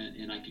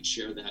 and I could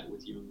share that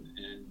with you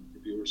and the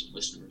viewers and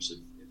listeners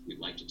if we'd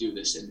like to do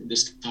this. And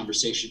this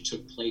conversation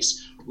took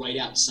place right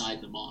outside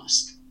the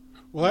mosque.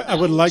 Well, I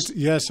would like to,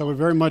 yes, I would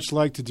very much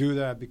like to do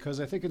that, because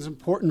I think it's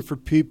important for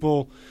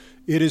people.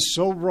 It is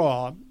so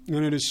raw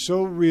and it is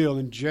so real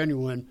and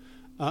genuine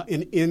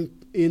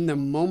in the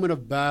moment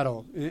of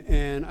battle.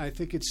 And I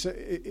think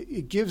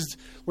it gives,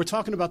 we're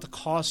talking about the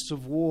costs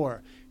of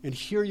war. And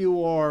here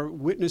you are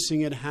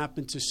witnessing it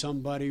happen to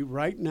somebody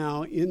right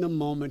now in the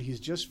moment. He's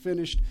just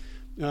finished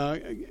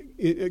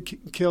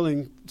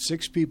killing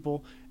 6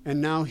 people, and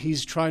now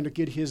he's trying to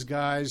get his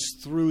guys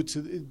through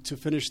to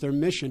finish their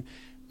mission.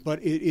 But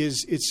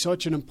it's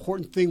such an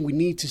important thing. We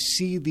need to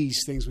see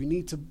these things. We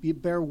need to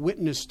bear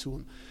witness to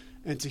them,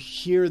 and to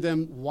hear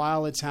them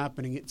while it's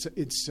happening.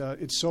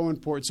 It's so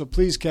important. So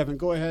please, Kevin,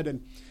 go ahead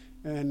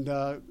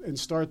and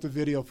start the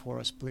video for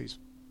us, please.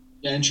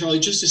 Yeah, and Charlie,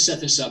 just to set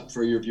this up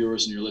for your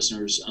viewers and your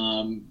listeners,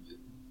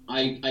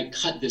 I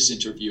cut this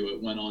interview.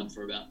 It went on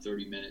for about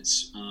 30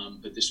 minutes,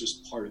 but this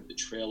was part of the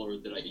trailer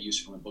that I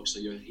used for my book. So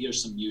you'll hear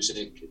some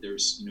music.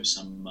 There's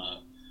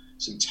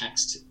some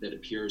text that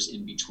appears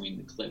in between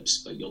the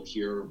clips, but you'll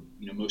hear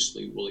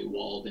mostly Willie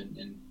Wald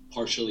and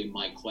partially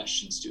my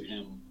questions to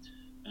him,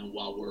 and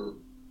while we're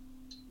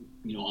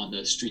on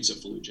the streets of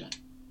Fallujah.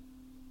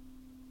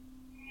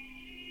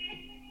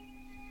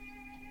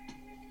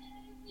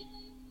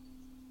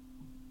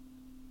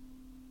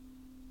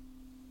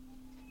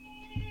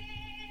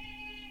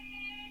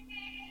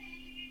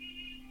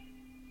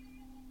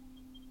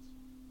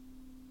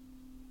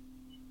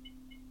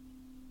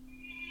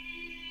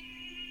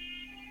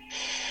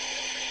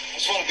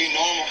 I just want to be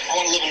normal. I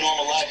want to live a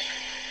normal life.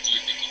 Do you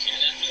think you can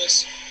after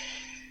this?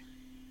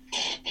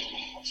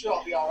 I'm sure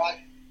I'll be all right.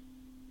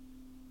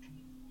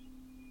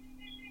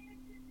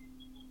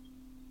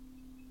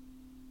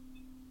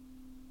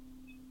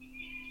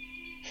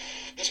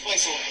 This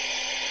place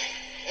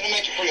it'll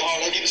make you pretty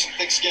hard. It'll give you some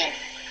thick skin.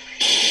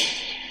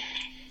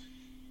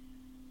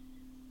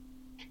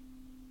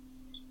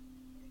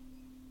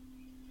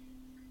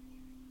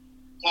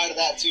 Tired of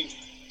that too.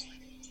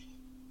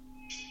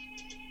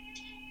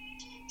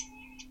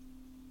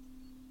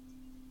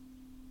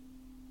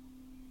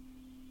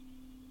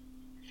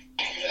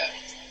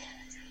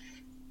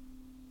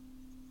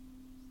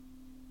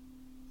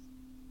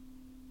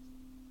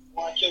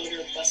 I kill here,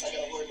 the less I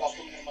gotta worry about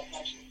coming in my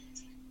country.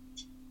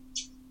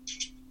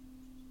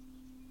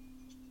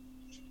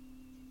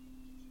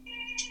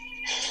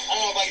 I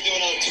don't know if I can do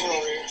another tour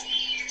over here.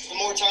 The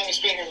more time you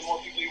spend here, the more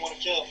people you want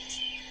to kill.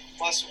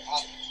 Plus,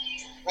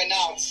 right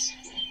now, I'm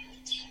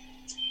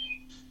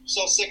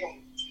so sick of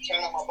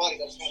tearing out my body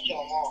that I just want to kill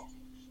them all.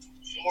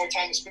 The more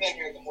time you spend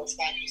here, the more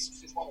time you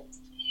just want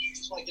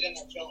to get in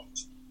there and kill them.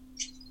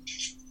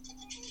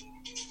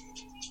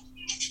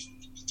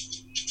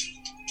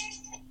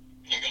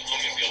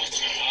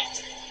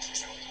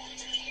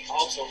 I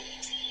hope so.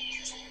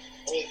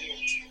 I really do.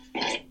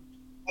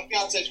 My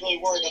fiance's really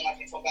worried I'm not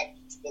going to come back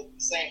the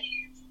same.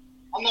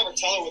 I'll never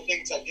tell her what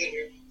things I did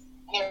here.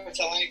 I'll never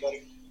tell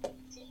anybody.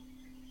 So,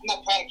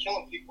 not proud of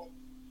killing people.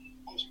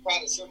 I'm just proud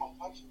to serve my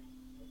country.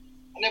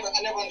 I never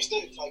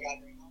understood it until I got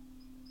here.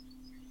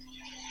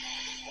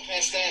 I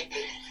can't stand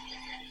it.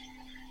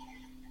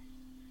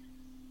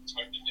 It's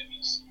hard to do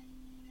this.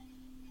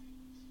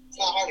 It's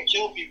not hard to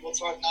kill people. It's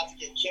hard not to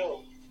get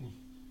killed.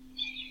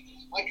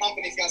 My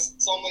company's got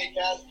so many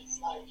casualties. It's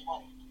not even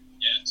funny.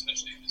 Yeah,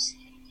 especially this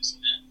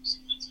event. That's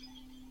a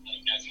lot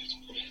of casualties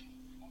put in.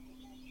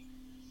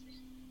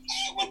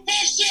 We're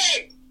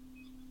pushing!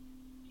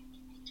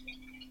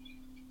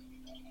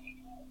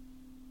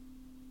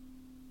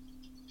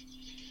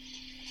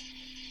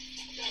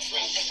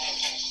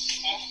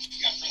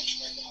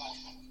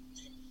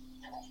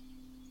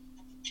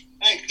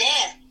 Hey,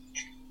 Dar,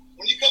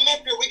 when you come up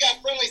here, we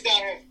got friendlies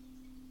down here.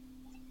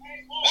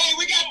 Hey,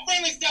 we got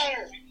friendlies down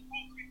here.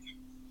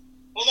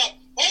 Hold up.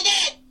 Hold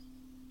up.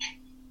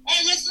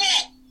 Hey, listen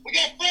up. We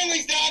got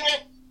friendlies down here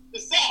to the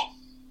south.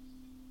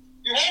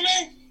 You hear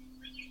me?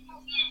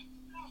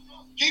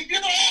 Keep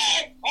your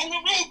eye on the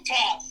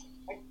rooftops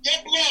and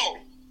get low.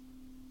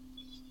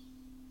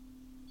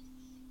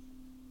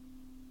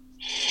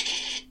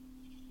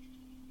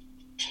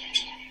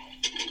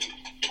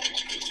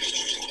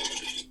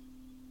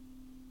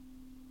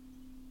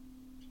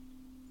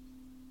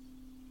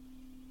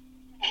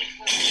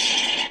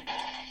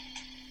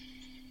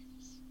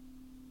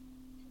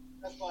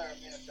 That's why our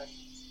man affected.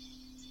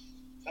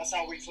 That's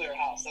how we clear a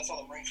house. That's how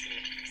the Marines do it.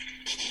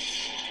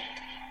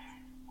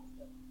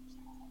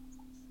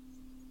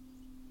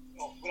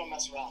 We don't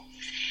mess around.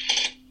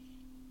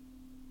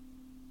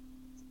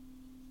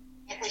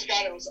 My first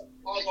got it, I was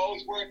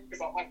always worried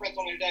about. My friend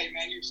told me today,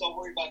 man, you're so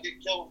worried about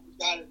getting killed when you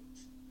got it.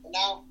 And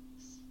now,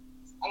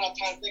 I don't have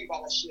time to think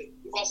about that shit.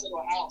 You bust into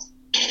a house.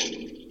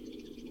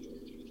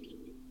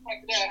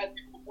 Like today, I had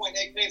people point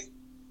AKs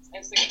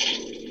and sticks.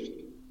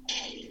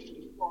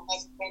 Well,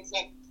 that's 10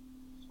 seconds.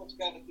 That's what you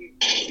gotta do.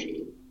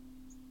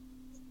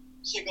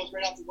 Shit goes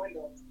right out the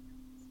window.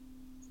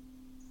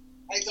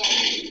 Hey,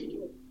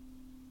 don't.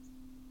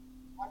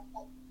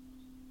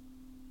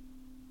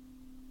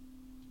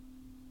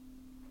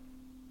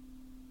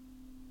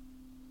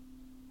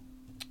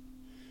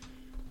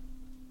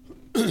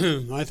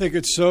 I think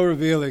it's so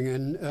revealing,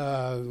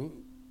 and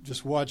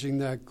just watching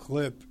that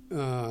clip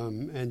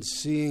and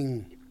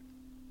seeing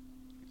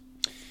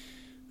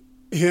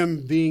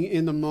him being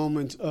in the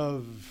moment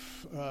of,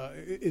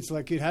 it's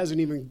like it hasn't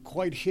even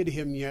quite hit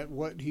him yet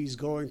what he's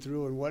going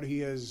through and what he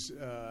has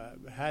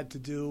had to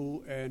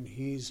do, and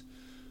he's,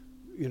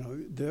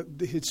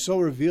 it's so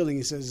revealing.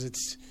 He says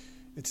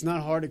it's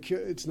not hard to kill.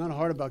 It's not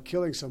hard about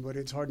killing somebody.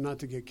 It's hard not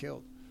to get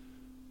killed,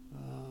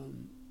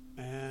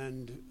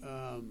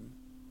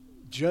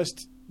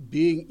 just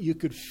being, you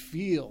could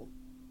feel.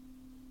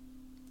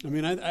 I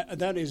mean,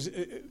 that is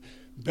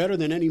better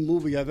than any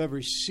movie I've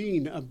ever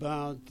seen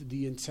about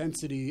the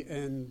intensity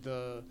and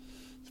the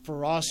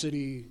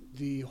ferocity,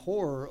 the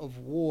horror of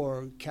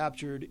war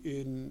captured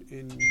in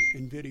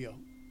video.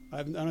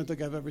 I don't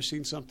think I've ever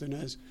seen something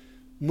as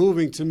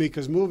moving to me,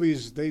 because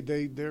movies they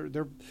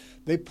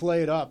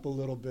play it up a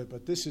little bit,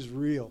 but this is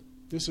real.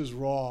 This is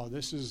raw.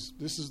 This is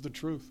the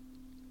truth.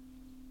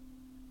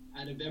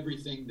 Out of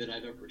everything that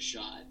I've ever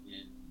shot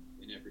in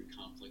every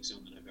conflict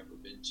zone that I've ever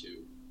been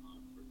to,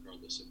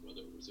 regardless of whether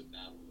it was a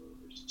battle or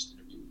just an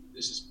interview,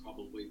 this is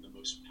probably the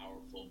most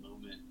powerful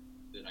moment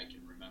that I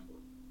can remember,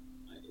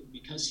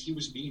 because he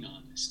was being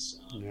honest.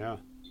 Yeah.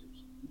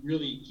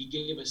 Really, he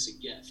gave us a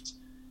gift,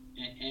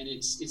 and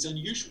it's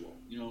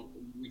unusual.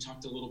 We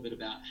talked a little bit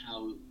about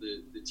how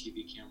the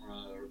TV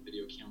camera or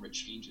video camera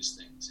changes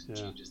things and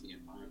changes the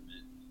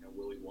environment.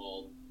 Willie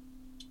Wald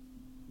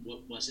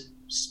wasn't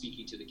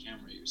speaking to the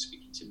camera; he was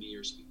speaking to me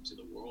or speaking to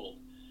the world,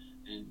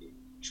 and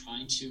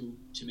trying to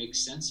make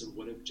sense of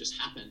what had just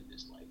happened in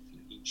his life.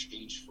 He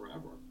changed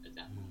forever at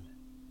that moment.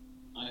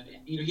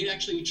 He had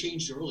actually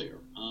changed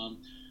earlier.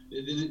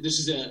 This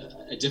is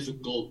a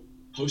difficult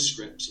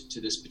postscript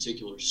to this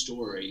particular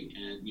story,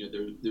 and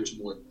there's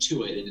more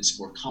to it, and it's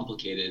more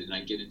complicated, and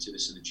I get into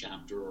this in the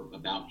chapter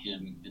about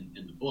him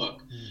in the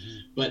book.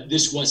 Mm-hmm. But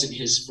this wasn't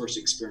his first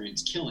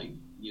experience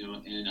killing,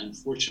 and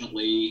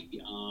unfortunately,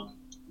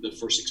 the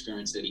first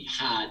experience that he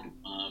had,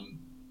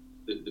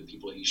 the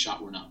people he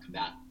shot were not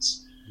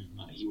combatants.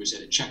 Mm-hmm. He was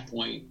at a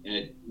checkpoint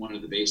at one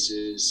of the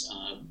bases.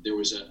 There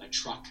was a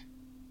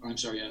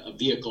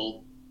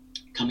vehicle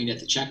coming at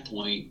the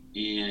checkpoint,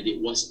 and it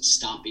wasn't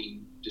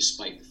stopping,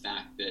 despite the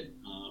fact that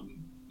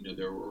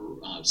there were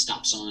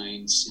stop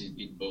signs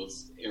in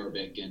both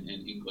Arabic and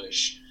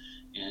English,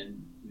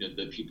 and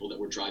the people that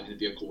were driving the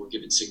vehicle were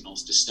given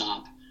signals to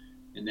stop,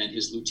 and then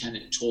his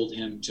lieutenant told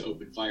him to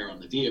open fire on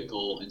the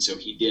vehicle, and so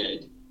he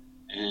did.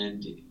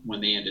 And when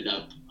they ended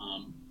up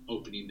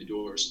opening the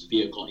doors of the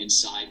vehicle,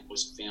 inside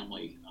was a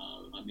family,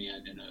 a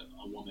man and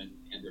a woman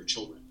and their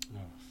children,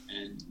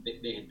 and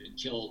they had been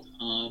killed.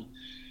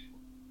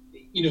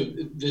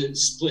 The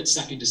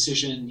split-second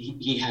decision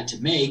he had to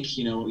make,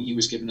 he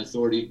was given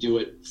authority to do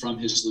it from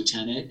his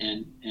lieutenant,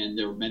 and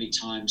there were many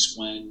times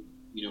when,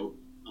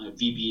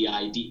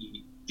 VBIEDs,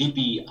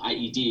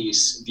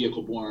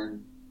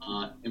 vehicle-borne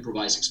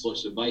improvised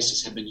explosive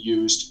devices have been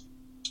used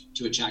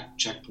to attack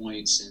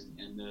checkpoints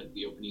and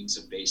the openings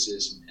of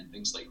bases and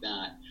things like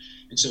that.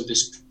 And so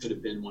this could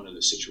have been one of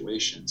those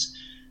situations.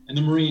 And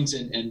the Marines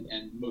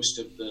and most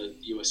of the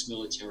U.S.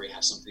 military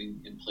have something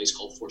in place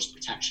called force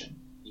protection,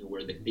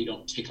 where they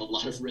don't take a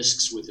lot of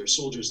risks with their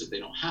soldiers if they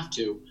don't have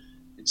to.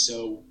 And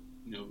so,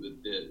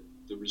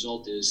 the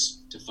result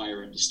is to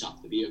fire and to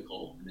stop the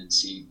vehicle and then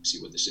see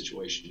what the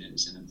situation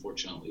is. And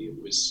unfortunately, it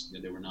was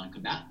they were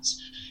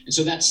non-combatants. And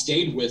so that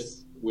stayed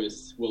with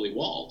Willie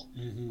Wald,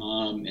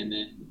 and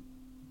then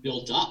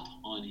built up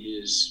on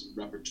his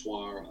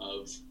repertoire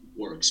of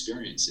war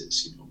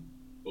experiences,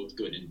 both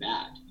good and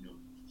bad,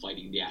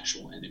 fighting the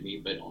actual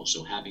enemy, but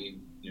also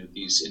having,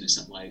 these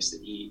innocent lives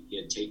that he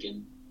had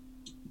taken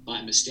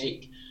by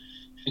mistake.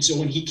 And so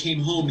when he came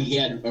home, he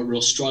had a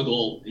real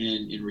struggle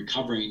in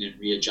recovering and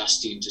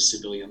readjusting to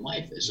civilian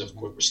life, as of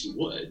course he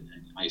would.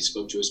 And I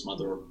spoke to his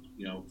mother,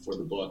 for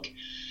the book,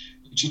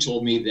 and she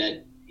told me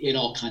that it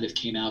all kind of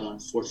came out on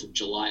 4th of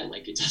July,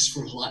 like it does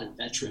for a lot of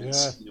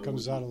veterans. Yeah,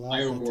 comes out a lot.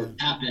 Firework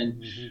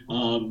happened.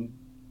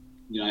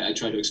 I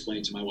try to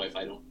explain to my wife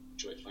I don't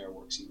enjoy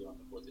fireworks either on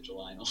the 4th of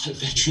July, and a lot of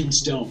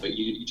veterans don't. But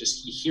you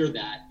hear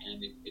that,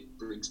 and it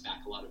brings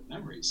back a lot of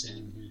memories.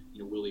 And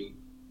Willie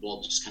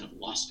Wald just kind of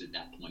lost it at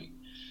that point.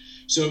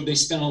 So they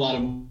spent a lot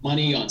of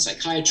money on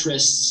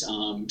psychiatrists,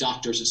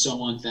 doctors, and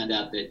so on. Found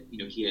out that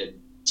he had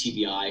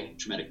TBI,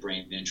 traumatic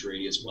brain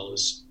injury, as well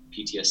as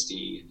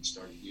PTSD, and he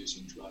started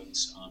using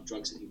drugs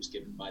that he was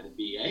given by the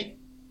VA,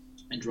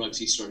 and drugs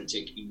he started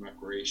taking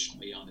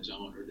recreationally on his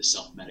own or to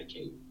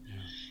self-medicate. Yeah.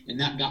 And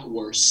that got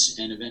worse,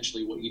 and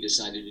eventually what he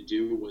decided to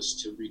do was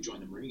to rejoin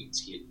the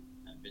Marines. He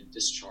had been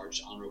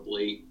discharged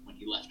honorably when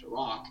he left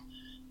Iraq,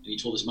 and he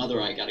told his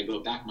mother, I got to go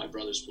back, my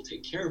brothers will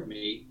take care of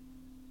me.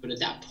 But at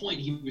that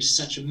point, he was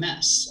such a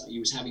mess. He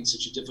was having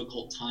such a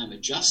difficult time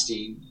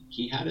adjusting.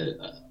 He had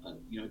a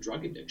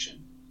drug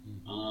addiction.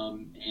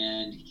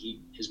 And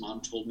his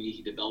mom told me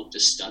he developed a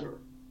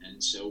stutter.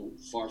 And so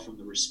far from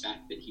the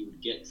respect that he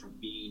would get from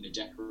being a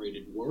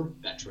decorated war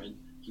veteran,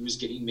 he was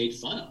getting made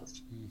fun of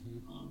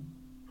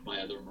by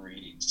other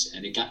Marines.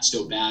 And it got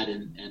so bad,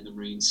 and the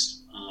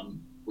Marines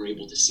were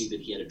able to see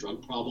that he had a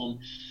drug problem,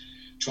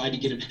 tried to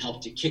get him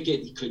help to kick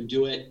it. He couldn't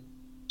do it.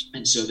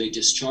 And so they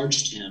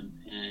discharged him,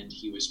 and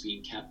he was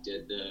being kept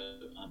at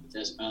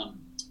the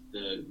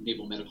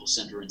Naval Medical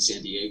Center in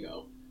San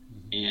Diego.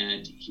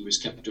 And he was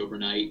kept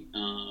overnight,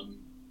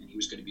 and he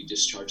was going to be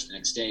discharged the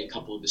next day. A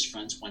couple of his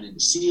friends went in to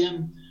see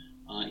him.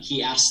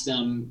 He asked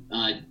them,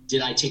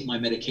 did I take my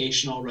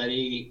medication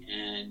already?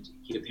 And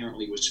he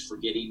apparently was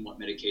forgetting what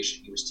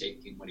medication he was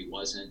taking when he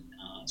wasn't.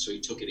 So he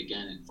took it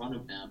again in front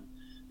of them.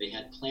 They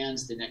had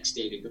plans the next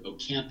day to go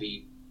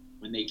camping.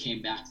 When they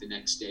came back the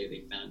next day,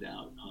 they found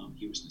out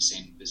he was in the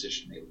same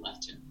position they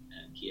left him,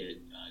 and he had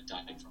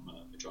died from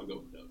a drug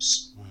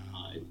overdose.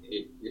 Wow.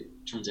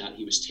 It turns out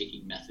he was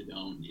taking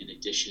methadone in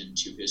addition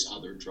to his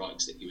other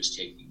drugs that he was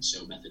taking.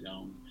 So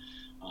methadone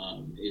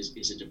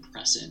is a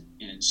depressant,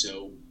 and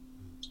so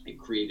it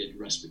created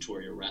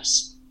respiratory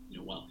arrest,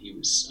 while he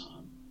was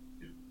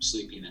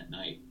sleeping that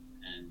night,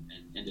 and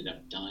ended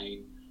up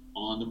dying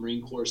on the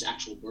Marine Corps'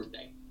 actual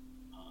birthday,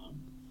 on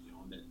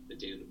the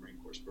date of the Marine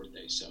Corps'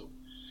 birthday. So.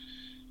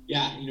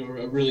 Yeah,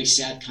 a really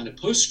sad kind of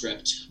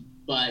postscript,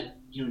 but,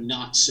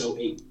 not so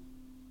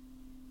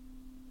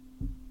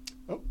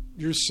Oh,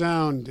 your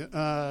sound,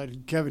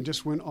 Kevin,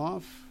 just went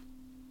off.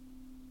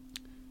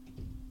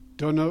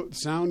 Don't know the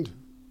sound.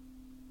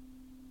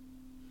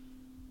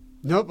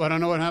 Nope, I don't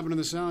know what happened to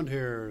the sound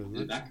here.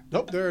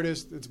 Nope, there it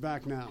is. It's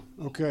back now.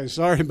 Okay,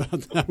 sorry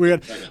about that. We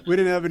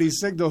didn't have any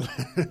signal.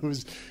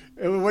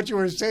 What you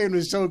were saying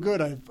was so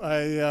good.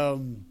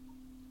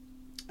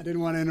 I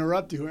didn't want to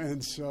interrupt you,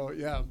 and so,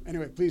 yeah.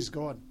 Anyway, please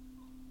go on.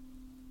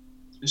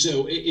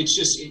 So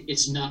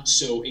it's not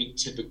so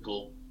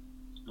atypical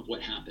of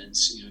what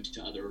happens,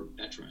 to other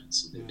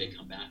veterans. They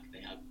come back,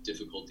 they have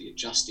difficulty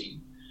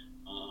adjusting.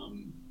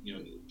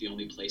 The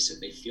only place that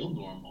they feel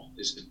normal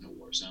is in a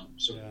war zone.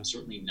 So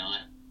certainly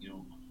not,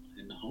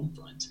 in the home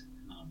front,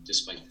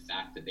 despite the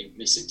fact that they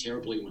miss it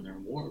terribly when they're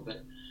in war.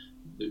 But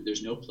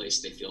there's no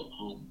place they feel at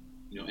home,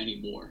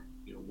 anymore.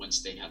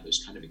 Once they have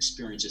those kind of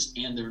experiences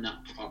and they're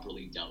not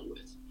properly dealt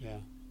with.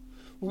 Yeah.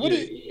 Well,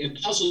 it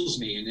puzzles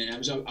me, and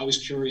I was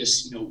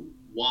curious,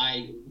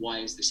 why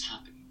is this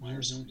happening? Why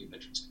are so many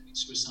veterans committing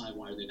suicide?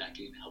 Why are they not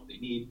getting the help they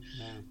need?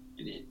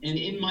 Yeah. And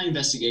in my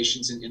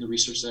investigations and in the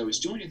research that I was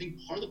doing, I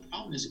think part of the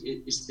problem is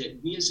that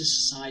we as a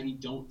society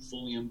don't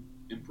fully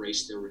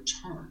embrace their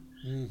return.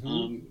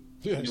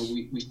 Yes.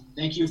 We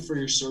thank you for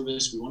your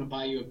service. We want to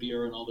buy you a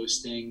beer and all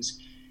those things,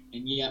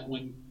 and yet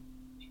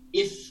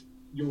if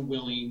you're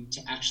willing to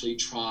actually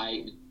try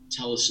and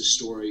tell us a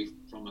story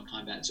from a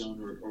combat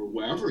zone or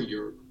wherever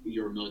your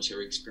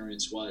military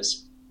experience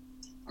was,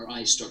 our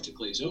eyes start to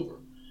glaze over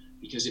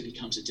because it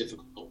becomes a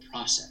difficult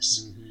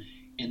process.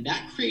 And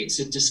that creates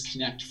a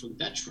disconnect for the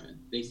veteran.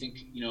 They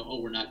think,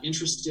 we're not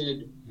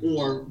interested,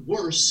 or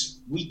worse,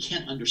 we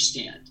can't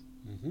understand.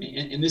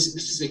 And this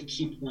is a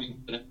key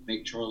point that I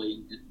make,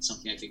 Charlie, and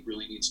something I think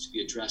really needs to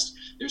be addressed.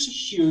 There's a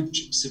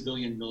huge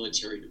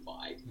civilian-military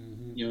divide.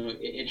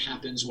 It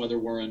happens whether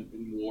we're in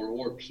war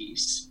or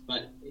peace,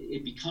 but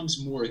it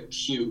becomes more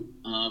acute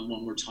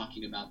when we're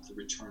talking about the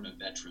return of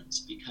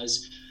veterans,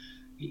 because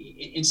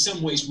in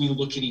some ways we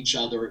look at each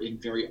other in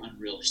very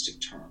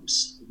unrealistic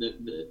terms.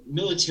 The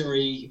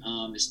military,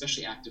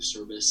 especially active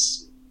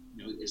service,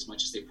 as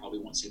much as they probably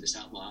won't say this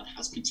out loud,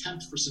 has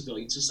contempt for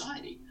civilian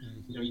society.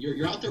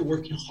 You're out there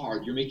working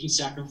hard, you're making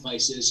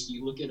sacrifices.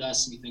 You look at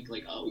us and you think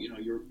like, oh,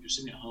 you're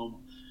sitting at home,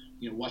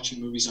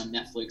 watching movies on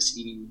Netflix,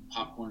 eating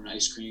popcorn and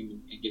ice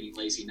cream, and getting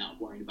lazy, not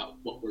worrying about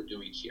what we're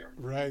doing here.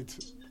 Right.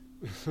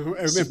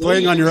 And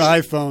playing on your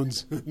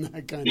iPhones,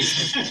 that kind of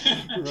stuff.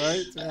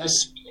 Right.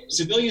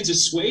 Civilians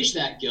assuage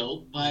that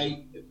guilt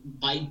by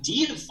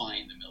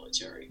deifying the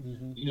military.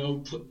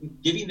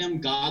 Giving them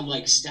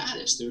godlike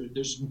status.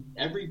 There's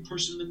every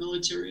person in the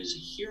military is a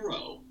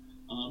hero.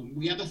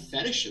 We have a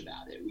fetish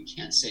about it. We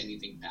can't say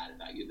anything bad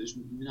about you. There's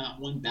not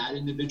one bad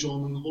individual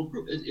among the whole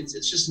group.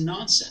 It's just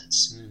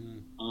nonsense.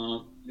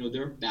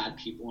 There are bad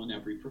people in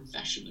every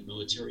profession, the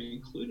military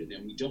included,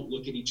 and we don't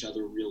look at each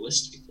other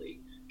realistically.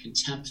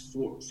 Contempt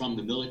from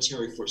the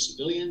military for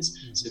civilians,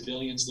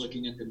 civilians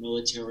looking at the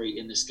military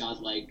in this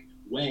godlike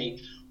way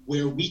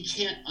where we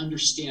can't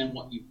understand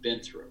what you've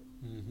been through.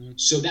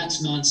 So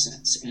that's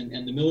nonsense,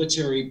 and the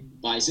military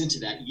buys into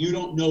that. You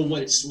don't know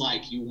what it's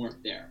like. You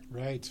weren't there.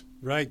 Right.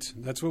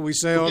 That's what we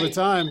say all the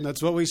time.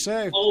 That's what we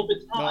say all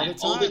the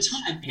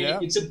time.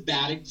 And it's a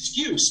bad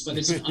excuse, but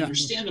it's an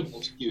understandable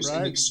excuse. Right.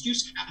 And the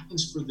excuse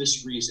happens for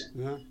this reason.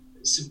 Yeah.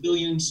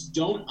 Civilians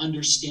don't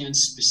understand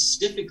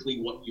specifically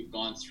what you've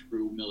gone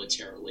through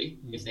militarily,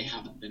 if they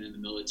haven't been in the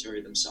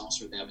military themselves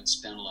or they haven't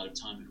spent a lot of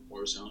time in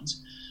war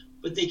zones.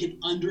 But they can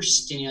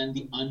understand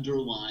the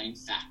underlying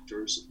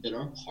factors that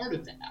are part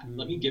of that.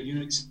 Let me give you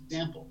an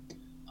example.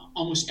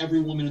 Almost every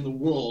woman in the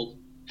world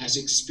has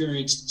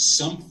experienced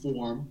some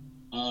form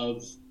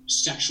of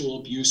sexual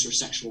abuse or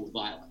sexual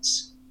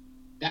violence.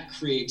 That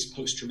creates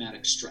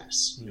post-traumatic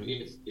stress.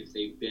 If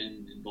they've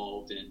been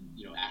involved in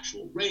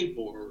actual rape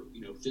or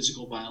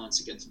physical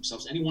violence against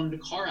themselves. Anyone in a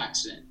car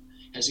accident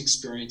has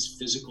experienced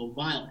physical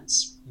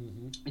violence.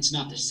 It's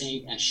not the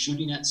same as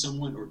shooting at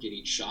someone or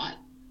getting shot.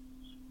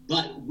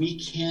 But we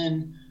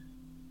can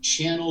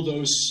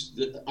channel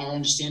our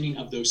understanding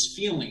of those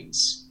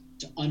feelings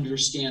to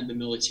understand the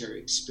military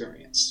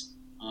experience.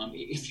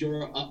 If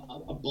you're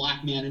a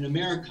black man in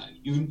America,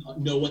 you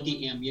know what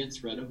the ambient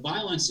threat of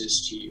violence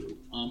is to you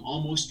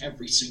almost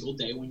every single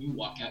day when you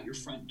walk out your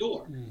front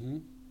door.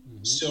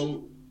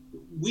 So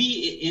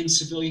we in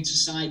civilian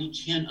society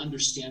can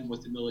understand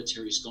what the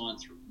military's gone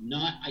through,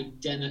 not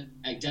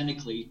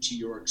identically to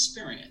your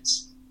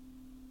experience.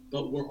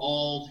 But we're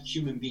all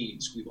human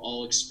beings. We've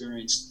all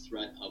experienced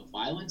threat of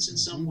violence in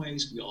some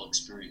ways. We all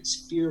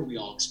experience fear. We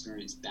all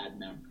experience bad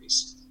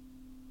memories.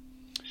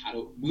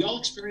 We all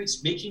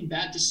experience making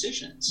bad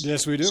decisions?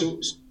 Yes, we do. So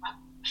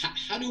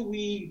how do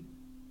we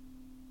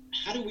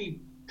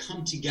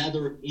come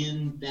together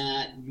in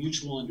that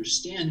mutual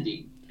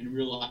understanding and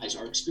realize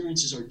our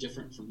experiences are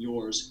different from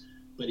yours,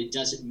 but it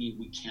doesn't mean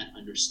we can't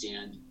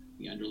understand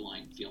the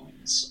underlying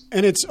feelings.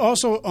 And it's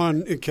also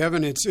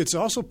Kevin. It's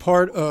also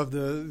part of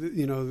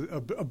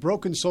a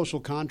broken social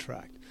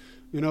contract.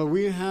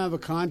 We have a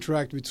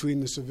contract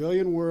between the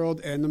civilian world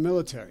and the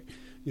military.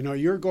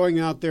 You're going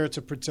out there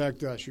to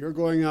protect us. You're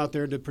going out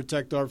there to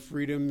protect our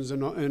freedoms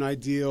and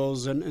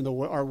ideals and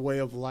our way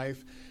of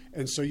life.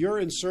 And so you're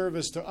in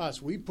service to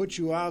us. We put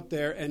you out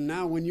there, and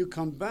now when you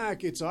come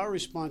back, it's our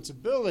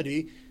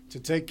responsibility to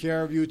take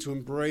care of you, to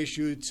embrace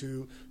you,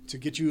 to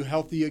get you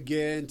healthy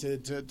again,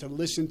 to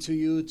listen to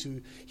you,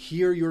 to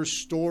hear your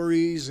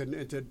stories,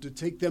 and to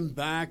take them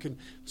back, and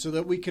so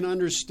that we can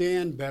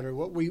understand better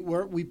what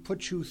we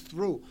put you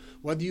through.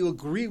 Whether you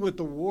agree with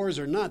the wars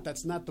or not,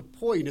 that's not the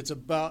point. It's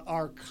about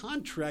our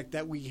contract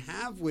that we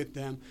have with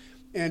them,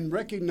 and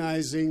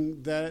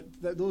recognizing that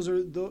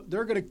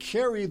they're going to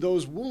carry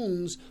those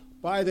wounds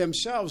by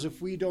themselves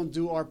if we don't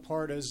do our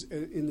part as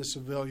in the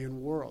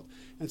civilian world.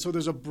 And so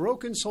there's a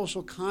broken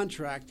social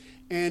contract,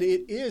 and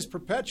it is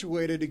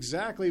perpetuated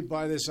exactly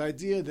by this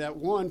idea that,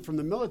 one, from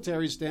the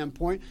military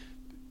standpoint,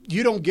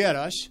 you don't get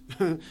us.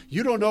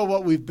 You don't know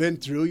what we've been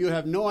through. You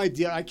have no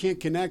idea. I can't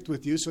connect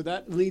with you. So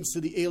that leads to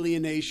the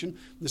alienation,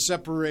 the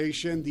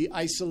separation, the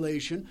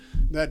isolation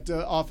that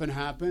often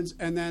happens,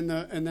 and then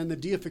the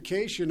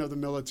deification of the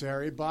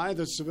military by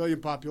the civilian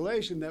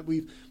population that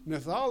we've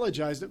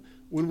mythologized it.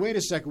 When wait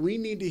a second, we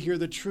need to hear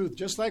the truth,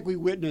 just like we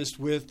witnessed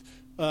with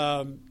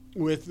Corporal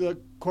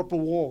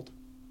Wald.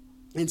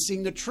 And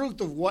seeing the truth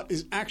of what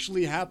is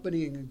actually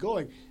happening and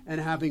going, and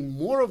having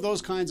more of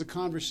those kinds of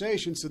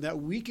conversations so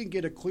that we can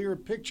get a clearer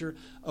picture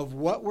of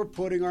what we're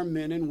putting our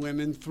men and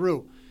women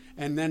through.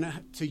 And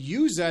then to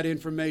use that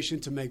information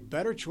to make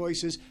better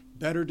choices,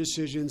 better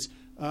decisions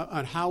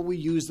on how we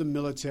use the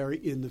military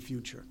in the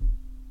future.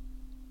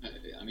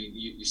 I mean,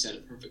 you said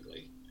it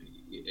perfectly.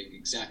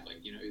 exactly.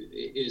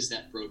 It is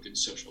that broken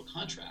social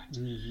contract.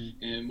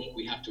 And what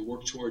we have to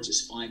work towards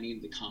is finding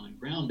the common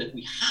ground that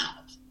we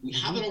have. We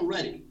have it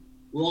already.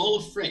 We're all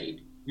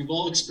afraid. We've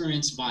all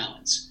experienced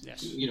violence.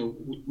 Yes. We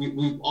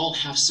all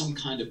have some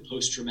kind of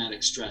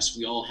post-traumatic stress.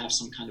 We all have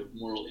some kind of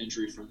moral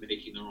injury from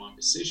making the wrong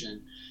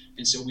decision.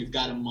 And so we've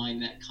got to mine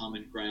that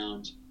common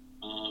ground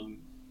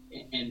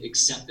and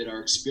accept that our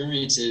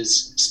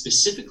experiences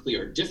specifically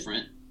are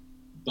different,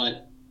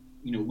 but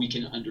we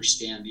can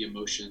understand the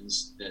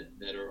emotions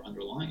that are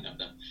underlying of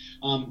them.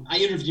 I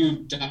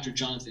interviewed Dr.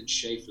 Jonathan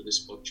Shea for this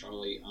book,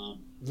 Charlie.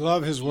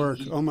 Love his work.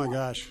 Oh my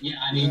gosh. Yeah,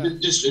 I mean,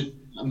 just a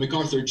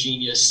MacArthur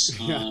genius.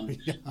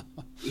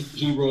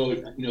 He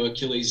wrote,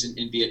 Achilles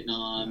in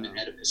Vietnam and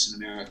Oedipus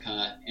in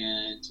America,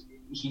 and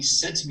he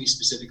said to me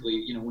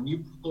specifically, when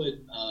you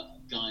put a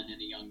gun in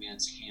a young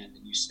man's hand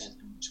and you send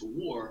him to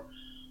war,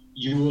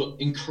 you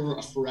incur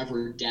a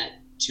forever debt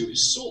to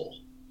his soul.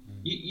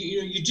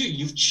 You do.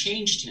 You've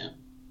changed him.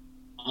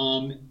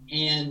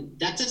 And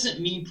that doesn't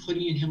mean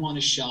putting him on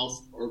a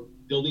shelf or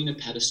building a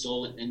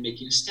pedestal and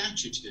making a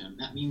statue to him.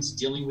 That means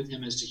dealing with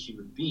him as a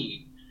human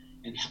being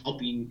and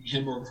helping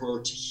him or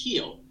her to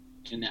heal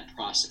in that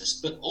process.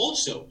 But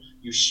also,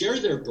 you share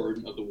their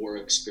burden of the war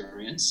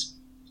experience.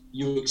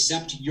 You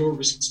accept your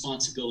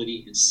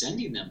responsibility in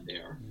sending them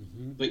there,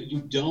 but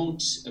you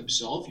don't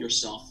absolve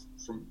yourself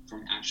from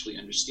actually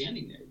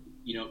understanding it.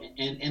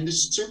 And the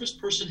service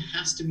person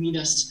has to meet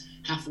us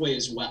halfway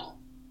as well.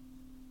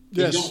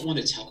 Yes. They don't want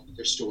to tell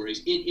their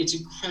stories. It's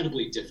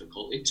incredibly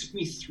difficult. It took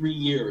me 3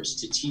 years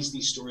to tease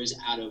these stories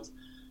out of,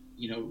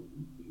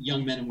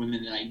 young men and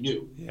women that I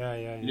knew.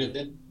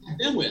 That I've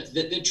been with,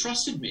 that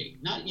trusted me.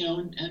 Not,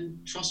 and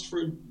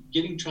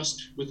getting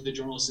trust with the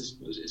journalist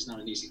is not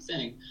an easy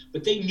thing,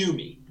 but they knew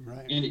me.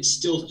 Right. And it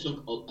still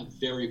took a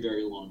very,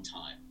 very long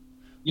time.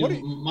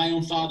 My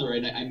own father,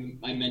 and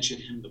I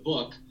mentioned him in the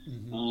book,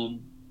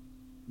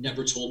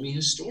 never told me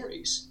his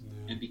stories.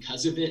 And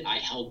because of it, I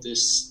held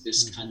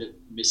this kind of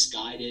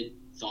misguided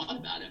thought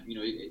about him.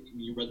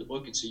 You read the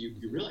book, and so you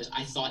realize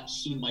I thought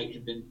he might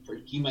have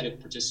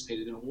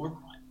participated in a war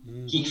crime.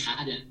 He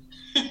hadn't.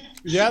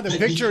 Yeah, the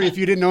picture. If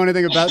you didn't know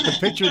anything about the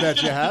picture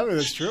that you have,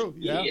 it's true.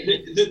 Yeah.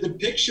 The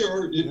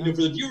picture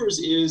for the viewers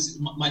is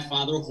my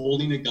father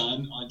holding a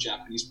gun on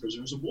Japanese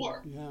prisoners of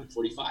war. Yeah. In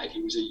 1945,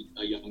 he was a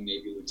young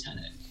Navy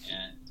lieutenant,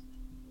 and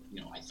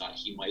I thought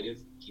he might have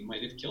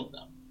killed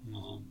them.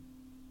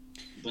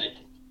 But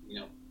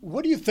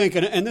what do you think?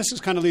 And this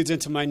kind of leads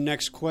into my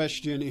next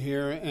question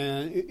here,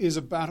 and is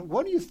about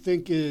what do you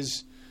think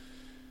is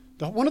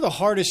one of the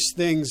hardest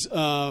things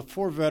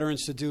for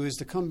veterans to do is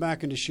to come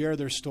back and to share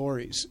their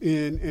stories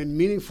in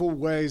meaningful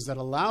ways that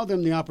allow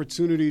them the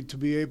opportunity to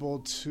be able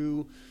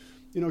to,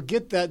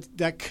 get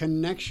that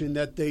connection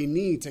that they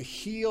need to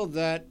heal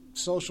that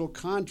social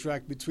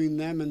contract between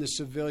them and the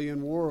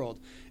civilian world,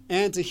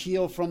 and to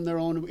heal from their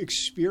own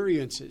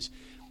experiences.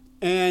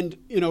 And,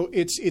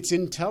 it's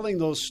in telling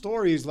those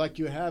stories like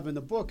you have in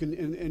the book.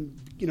 And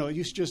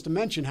you just to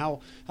mention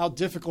how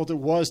difficult it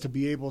was to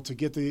be able to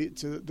get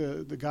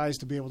the guys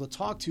to be able to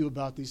talk to you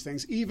about these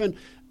things, even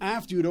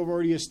after you'd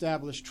already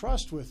established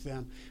trust with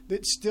them.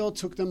 It still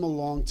took them a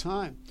long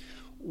time.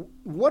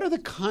 What are the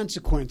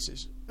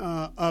consequences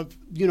of,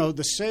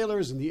 the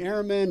sailors and the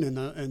airmen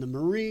and the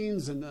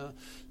Marines and the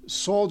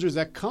soldiers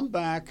that come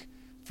back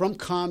from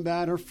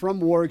combat or from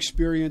war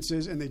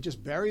experiences, and they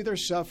just bury their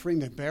suffering,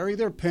 they bury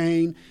their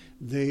pain,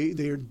 they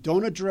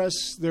don't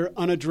address their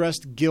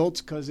unaddressed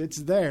guilt because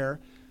it's there.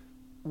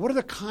 What are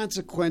the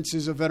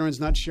consequences of veterans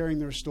not sharing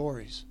their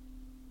stories?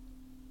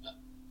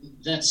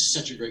 That's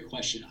such a great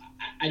question.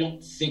 I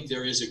don't think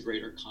there is a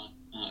greater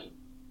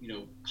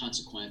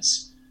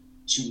consequence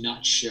to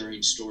not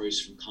sharing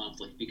stories from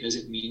conflict, because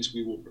it means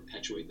we will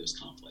perpetuate those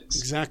conflicts.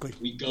 Exactly.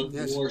 We go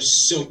to war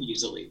so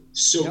easily,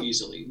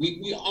 easily.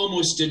 We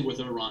almost did with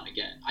Iran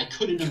again. I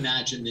couldn't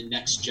imagine the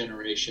next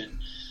generation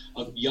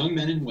of young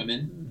men and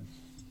women,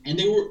 and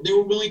they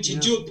were willing to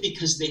do it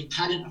because they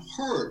hadn't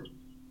heard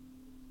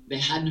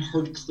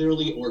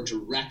clearly or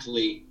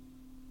directly,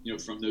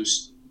 from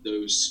those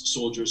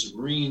soldiers and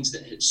Marines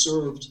that had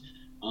served,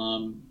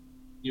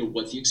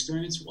 what the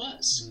experience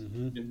was.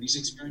 These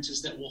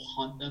experiences that will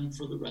haunt them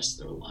for the rest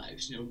of their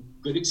lives.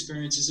 Good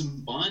experiences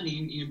in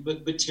bonding,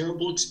 but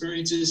terrible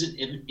experiences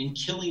in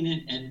killing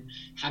it and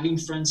having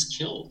friends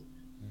killed,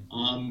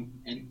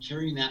 and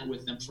carrying that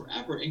with them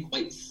forever. And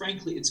quite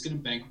frankly, it's going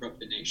to bankrupt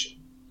the nation.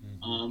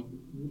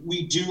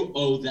 We do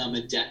owe them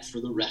a debt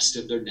for the rest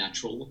of their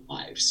natural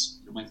lives.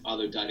 My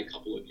father died a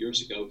couple of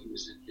years ago. He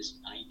was in his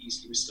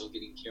 90s. He was still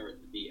getting care at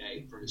the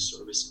VA for his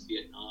service in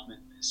Vietnam and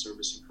his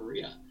service in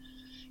Korea.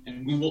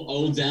 And we will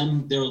owe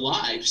them their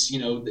lives,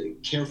 the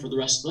care for the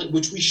rest of life,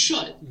 which we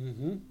should.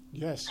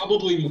 Yes.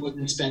 Probably more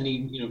than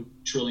spending,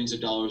 trillions of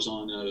dollars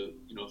on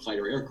a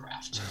fighter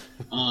aircraft.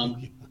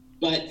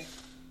 But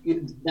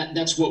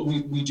that's what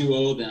we do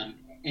owe them.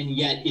 And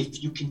yet,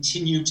 if you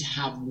continue to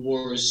have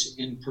wars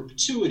in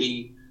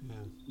perpetuity,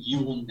 you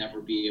will never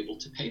be able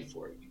to pay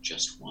for it. You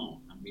just won't.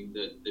 I mean,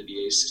 the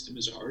VA system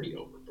is already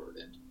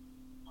overburdened.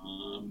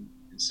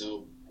 And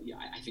so, yeah,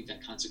 I think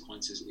that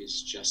consequence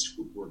is just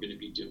we're going to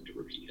be doomed to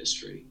repeat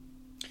history.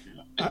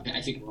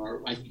 I think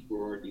we're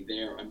already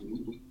there. I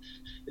mean,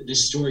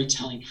 this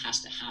storytelling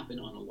has to happen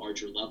on a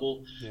larger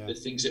level. Yeah. The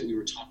things that we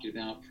were talking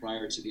about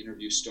prior to the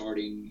interview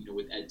starting,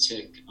 with Ed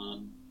Tick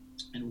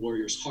and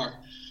Warrior's Heart,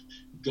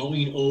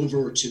 going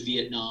over to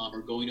Vietnam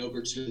or going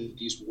over to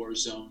these war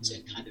zones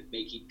and kind of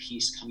making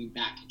peace, coming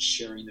back and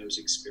sharing those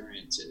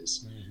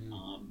experiences,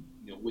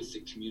 with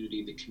the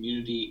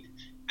community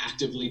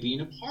actively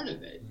being a part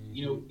of it.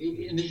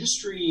 In the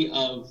history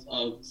of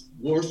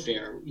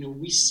warfare,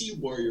 we see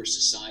warrior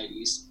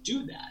societies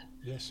do that.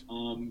 Yes.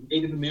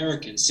 Native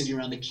Americans sitting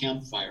around the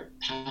campfire,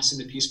 passing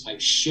the peace pipe,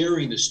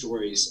 sharing the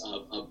stories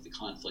of the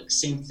conflict.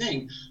 Same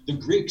thing, the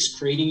Greeks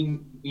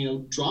creating,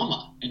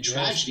 drama and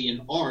tragedy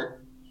and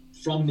art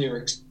from their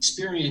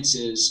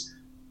experiences,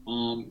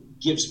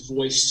 gives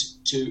voice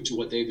to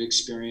what they've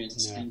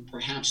experienced, and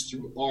perhaps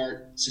through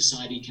art,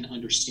 society can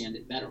understand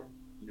it better,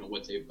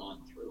 what they've gone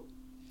through.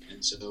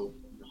 And so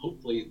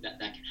hopefully that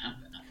can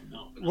happen. I don't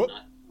know, but I'm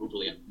not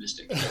overly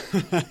optimistic.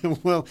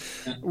 Well,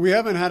 we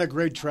haven't had a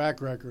great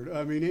track record.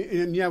 I mean,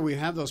 and we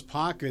have those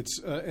pockets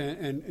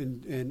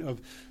and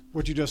of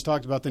what you just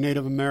talked about, the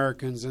Native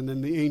Americans and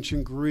then the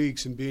ancient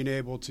Greeks, and being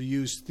able to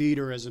use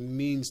theater as a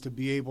means to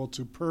be able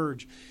to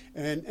purge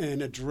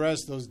and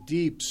address those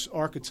deep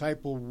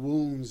archetypal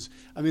wounds.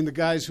 I mean, the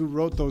guys who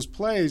wrote those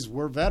plays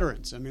were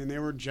veterans. I mean, they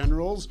were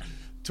generals.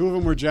 Two of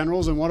them were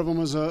generals, and one of them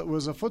was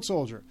a foot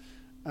soldier.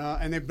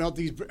 And they built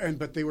these,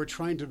 but they were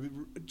trying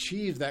to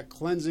achieve that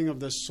cleansing of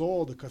the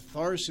soul, the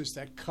catharsis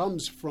that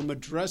comes from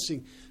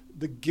addressing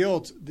the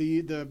guilt,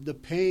 the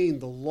pain,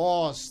 the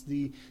loss,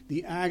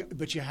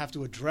 but you have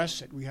to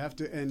address it. We have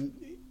to, and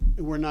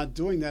we're not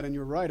doing that. And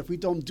you're right. If we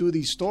don't do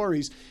these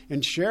stories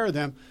and share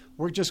them,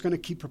 we're just going to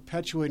keep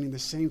perpetuating the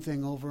same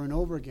thing over and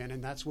over again,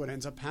 and that's what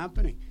ends up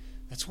happening.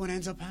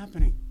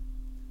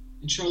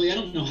 And Charlie, I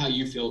don't know how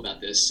you feel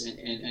about this,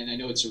 and I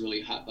know it's a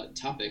really hot button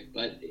topic,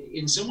 but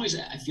in some ways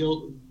I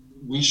feel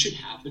we should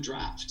have a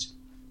draft.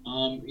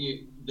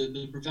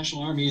 The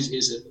professional army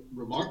is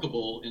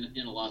remarkable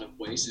in a lot of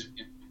ways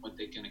in what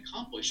they can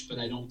accomplish, but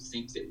I don't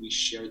think that we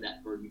share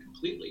that burden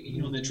completely.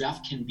 The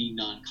draft can be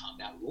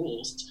non-combat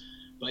roles,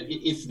 but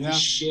if we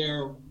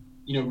share,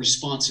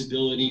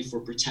 responsibility for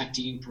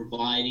protecting,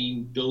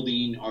 providing,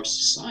 building our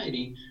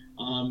society,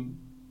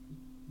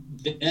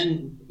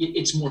 then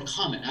it's more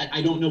common.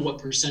 I don't know what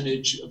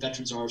percentage of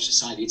veterans are of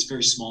society. It's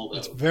very small, though.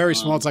 It's very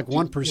small. It's like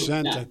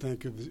 1%, I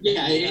think.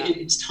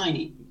 It's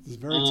tiny. It's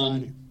very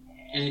tiny.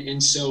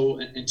 And so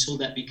until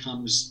that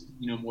becomes,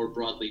 more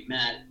broadly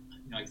met,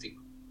 I think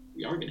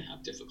we are going to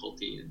have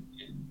difficulty in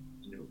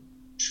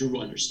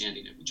true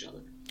understanding of each other.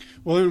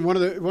 Well, in one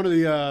of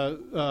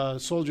the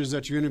soldiers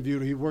that you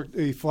interviewed,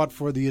 he fought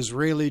for the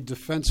Israeli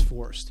Defense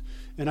Force.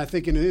 And I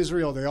think in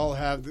Israel,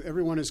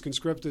 everyone is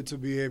conscripted to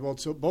be able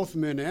to, both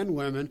men and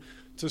women,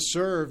 to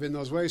serve in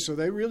those ways. So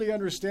they really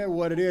understand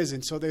what it is.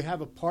 And so they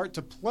have a part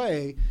to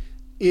play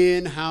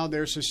in how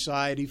their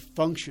society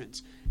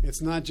functions.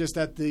 It's not just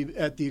at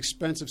the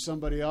expense of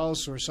somebody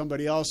else, or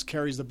somebody else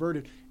carries the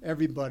burden.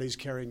 Everybody's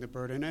carrying the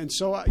burden. And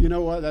so, you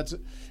know what,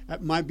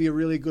 that might be a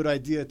really good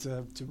idea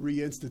to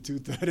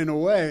reinstitute that in a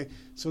way,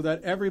 so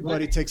that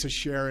everybody takes a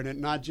share in it,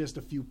 not just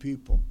a few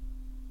people.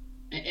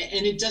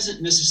 And it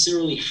doesn't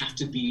necessarily have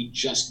to be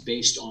just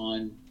based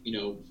on,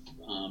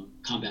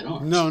 combat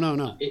arms.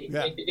 No.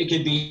 It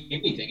can be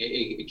anything.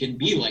 It can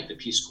be like the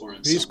Peace Corps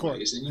in some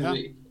ways.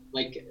 And,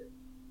 like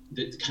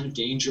the kind of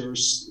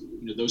dangers,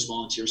 those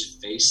volunteers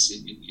face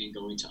in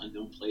going to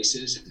unknown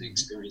places and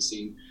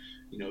experiencing,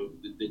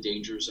 the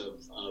dangers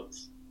of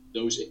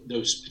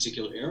those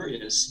particular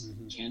areas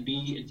can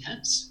be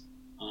intense.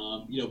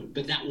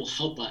 But that will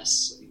help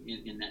us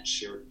in that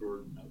shared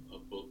burden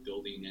of both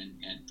building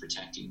and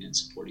protecting and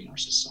supporting our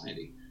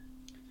society.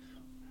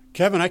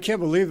 Kevin, I can't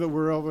believe that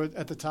we're over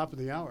at the top of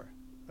the hour.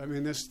 I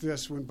mean,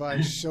 this went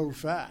by so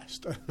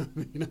fast.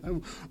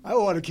 I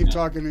want to keep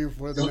talking to you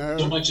for the hour.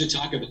 So much to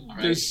talk about,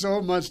 right? There's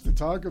so much to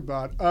talk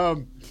about.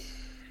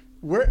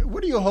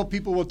 What do you hope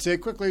people will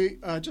take quickly?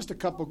 Just a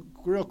couple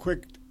real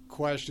quick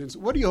questions.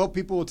 What do you hope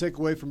people will take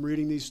away from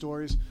reading these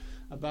stories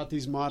about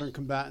these modern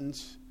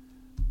combatants?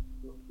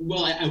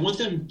 Well, I want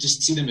them to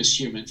see them as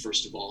human,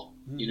 first of all.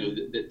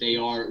 That they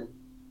are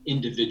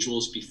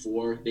individuals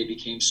before they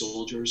became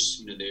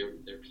soldiers.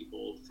 They're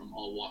people from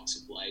all walks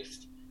of life,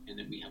 and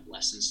that we have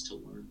lessons to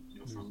learn,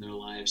 from their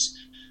lives.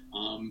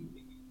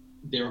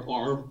 There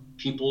are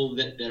people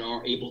that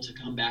are able to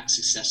come back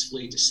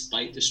successfully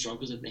despite the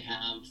struggles that they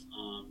have,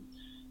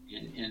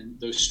 and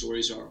those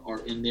stories are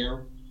in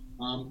there.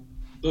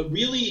 But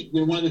really,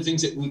 one of the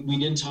things that we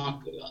didn't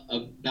talk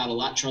about a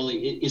lot,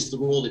 Charlie, is the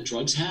role that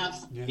drugs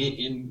have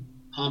in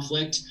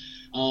conflict.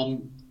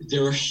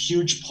 They're a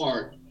huge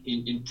part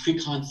in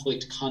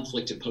pre-conflict,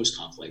 conflict, and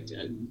post-conflict,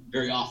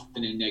 very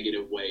often in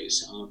negative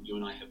ways. You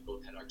and I have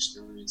both had our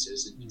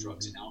experiences in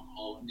drugs and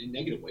alcohol, and in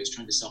negative ways,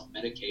 trying to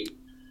self-medicate,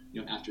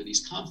 after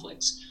these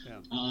conflicts. Yeah.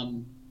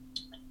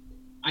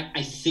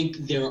 I think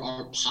there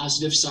are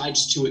positive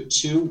sides to it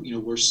too.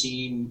 We're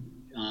seeing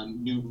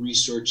new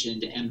research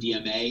into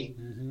MDMA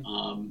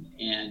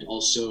and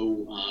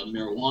also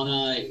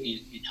marijuana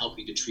in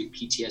helping to treat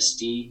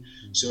PTSD.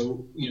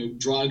 So,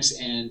 drugs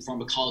and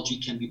pharmacology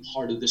can be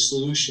part of the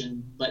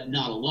solution, but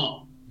not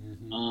alone.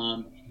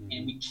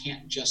 And we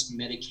can't just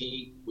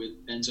medicate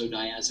with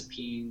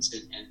benzodiazepines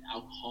and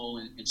alcohol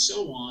and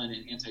so on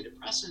and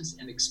antidepressants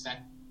and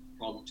expect the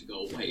problem to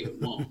go away. It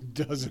won't. It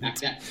doesn't.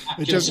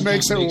 It just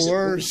makes it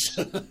worse.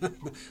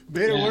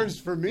 Made it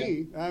worse for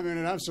me. I mean,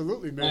 it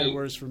absolutely made it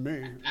worse for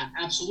me.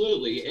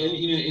 Absolutely. And,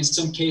 in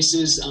some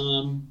cases,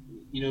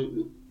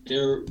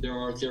 there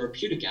are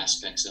therapeutic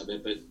aspects of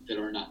it, but that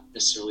are not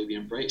necessarily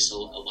being embraced. So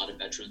a lot of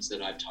veterans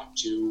that I've talked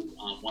to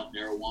want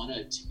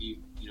marijuana to be,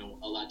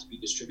 allowed to be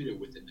distributed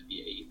within the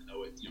VA, even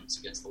though it's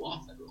against the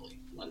law federally.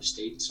 A lot of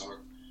states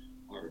are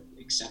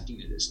accepting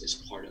it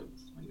as part of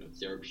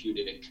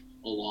therapeutic,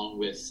 along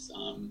with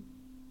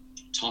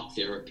talk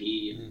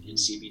therapy and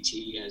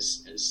CBT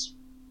as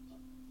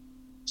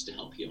to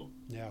help heal.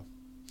 Yeah.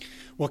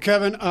 Well,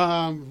 Kevin,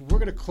 we're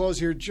going to close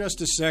here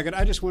just a second.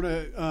 I just want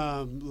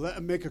to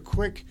make a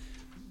quick,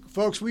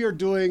 folks, we are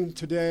doing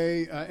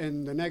today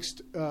and the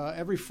next,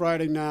 every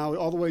Friday now,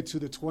 all the way to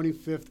the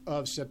 25th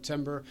of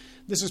September.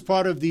 This is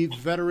part of the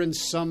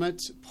Veterans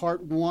Summit,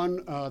 Part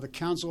 1. The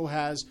Council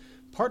has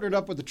partnered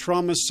up with the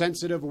Trauma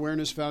Sensitive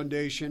Awareness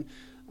Foundation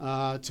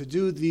to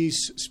do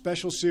these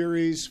special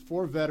series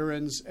for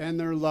veterans and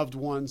their loved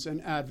ones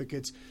and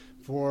advocates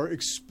for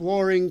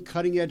exploring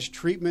cutting-edge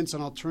treatments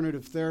and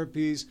alternative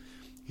therapies,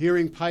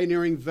 hearing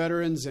pioneering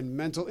veterans and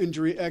mental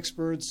injury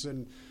experts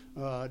and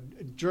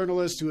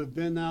journalists who have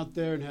been out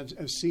there and have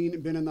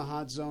been in the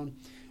hot zone,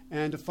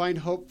 and to find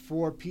hope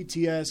for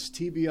PTS,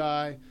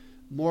 TBI,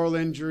 moral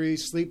injury,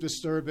 sleep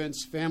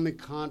disturbance, family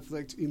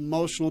conflict,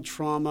 emotional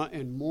trauma,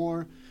 and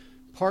more.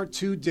 Part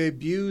 2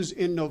 debuts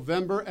in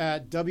November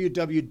at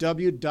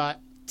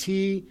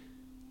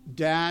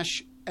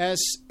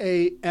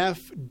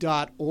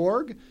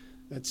www.t-saf.org.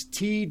 That's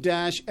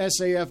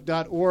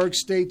t-saf.org.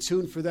 Stay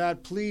tuned for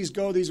that. Please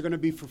go. These are going to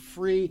be for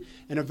free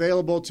and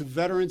available to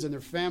veterans and their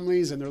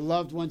families and their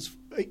loved ones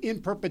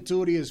in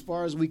perpetuity as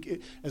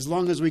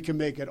long as we can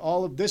make it.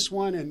 All of this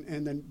one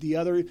and then the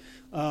other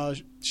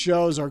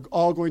shows are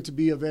all going to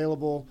be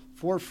available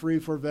for free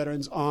for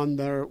veterans on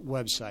their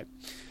website.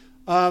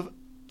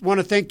 Want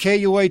to thank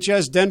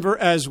KUHS Denver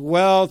as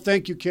well.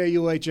 Thank you,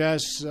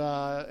 KUHS,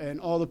 and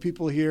all the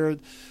people here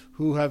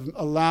who have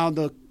allowed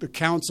the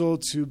council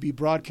to be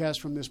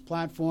broadcast from this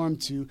platform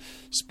to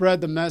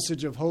spread the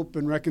message of hope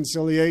and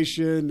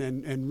reconciliation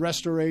and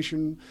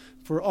restoration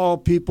for all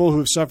people who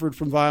have suffered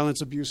from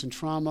violence, abuse, and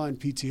trauma and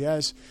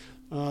PTS.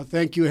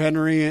 Thank you,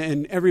 Henry,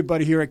 and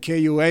everybody here at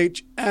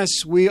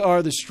KUHS. We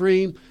are the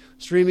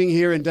streaming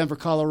here in Denver,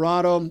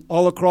 Colorado,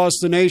 all across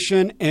the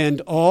nation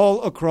and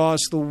all across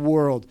the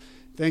world.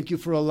 Thank you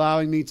for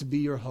allowing me to be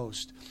your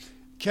host.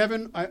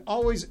 Kevin, I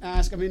always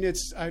ask,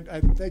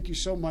 I thank you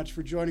so much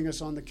for joining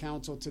us on the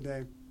council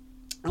today.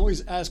 I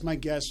always ask my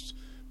guests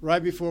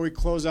right before we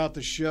close out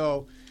the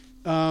show,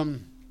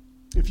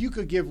 if you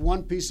could give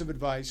one piece of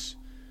advice,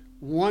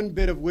 one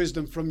bit of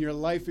wisdom from your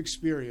life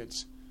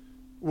experience,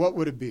 what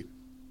would it be?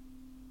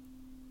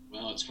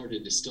 Well, it's hard to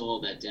distill all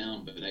that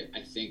down, but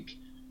I think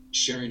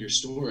sharing your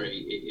story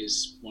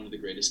is one of the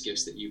greatest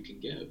gifts that you can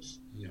give.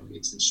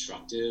 It's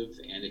instructive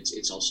and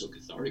it's also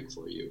cathartic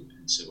for you.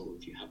 And so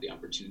if you have the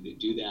opportunity to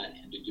do that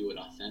and to do it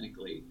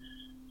authentically,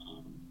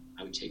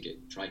 I would take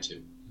it, try to.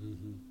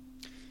 Mm-hmm.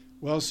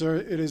 Well, sir,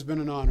 it has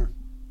been an honor.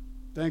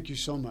 Thank you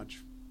so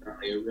much.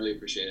 I really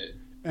appreciate it.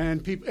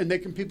 And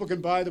people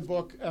can buy the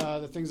book,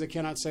 The Things They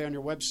Cannot Say, on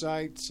your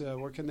website.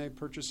 Where can they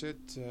purchase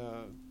it?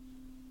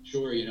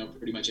 Sure,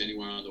 pretty much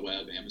anywhere on the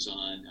web,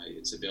 Amazon.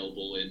 It's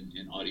available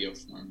in audio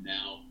form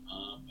now.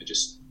 I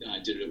just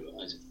did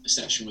a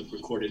session with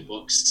Recorded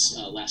Books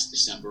last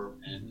December,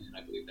 and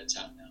I believe that's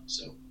out now.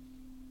 So,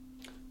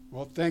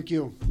 well, thank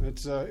you.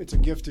 It's a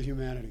gift to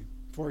humanity,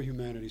 for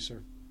humanity,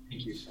 sir.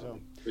 Thank you. So,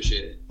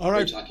 appreciate it. All right.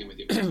 Great talking with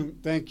you.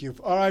 Thank you.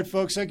 All right,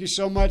 folks. Thank you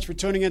so much for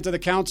tuning into the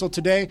council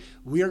today.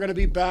 We are going to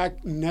be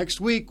back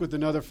next week with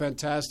another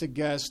fantastic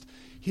guest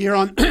here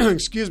on,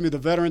 the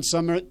Veteran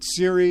Summit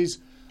Series.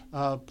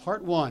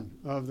 Part 1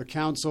 of the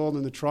Council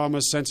and the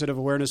Trauma Sensitive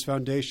Awareness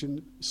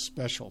Foundation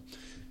special.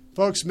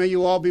 Folks, may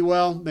you all be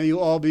well. May you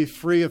all be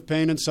free of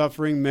pain and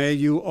suffering. May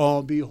you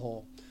all be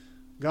whole.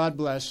 God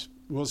bless.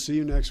 We'll see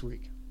you next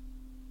week.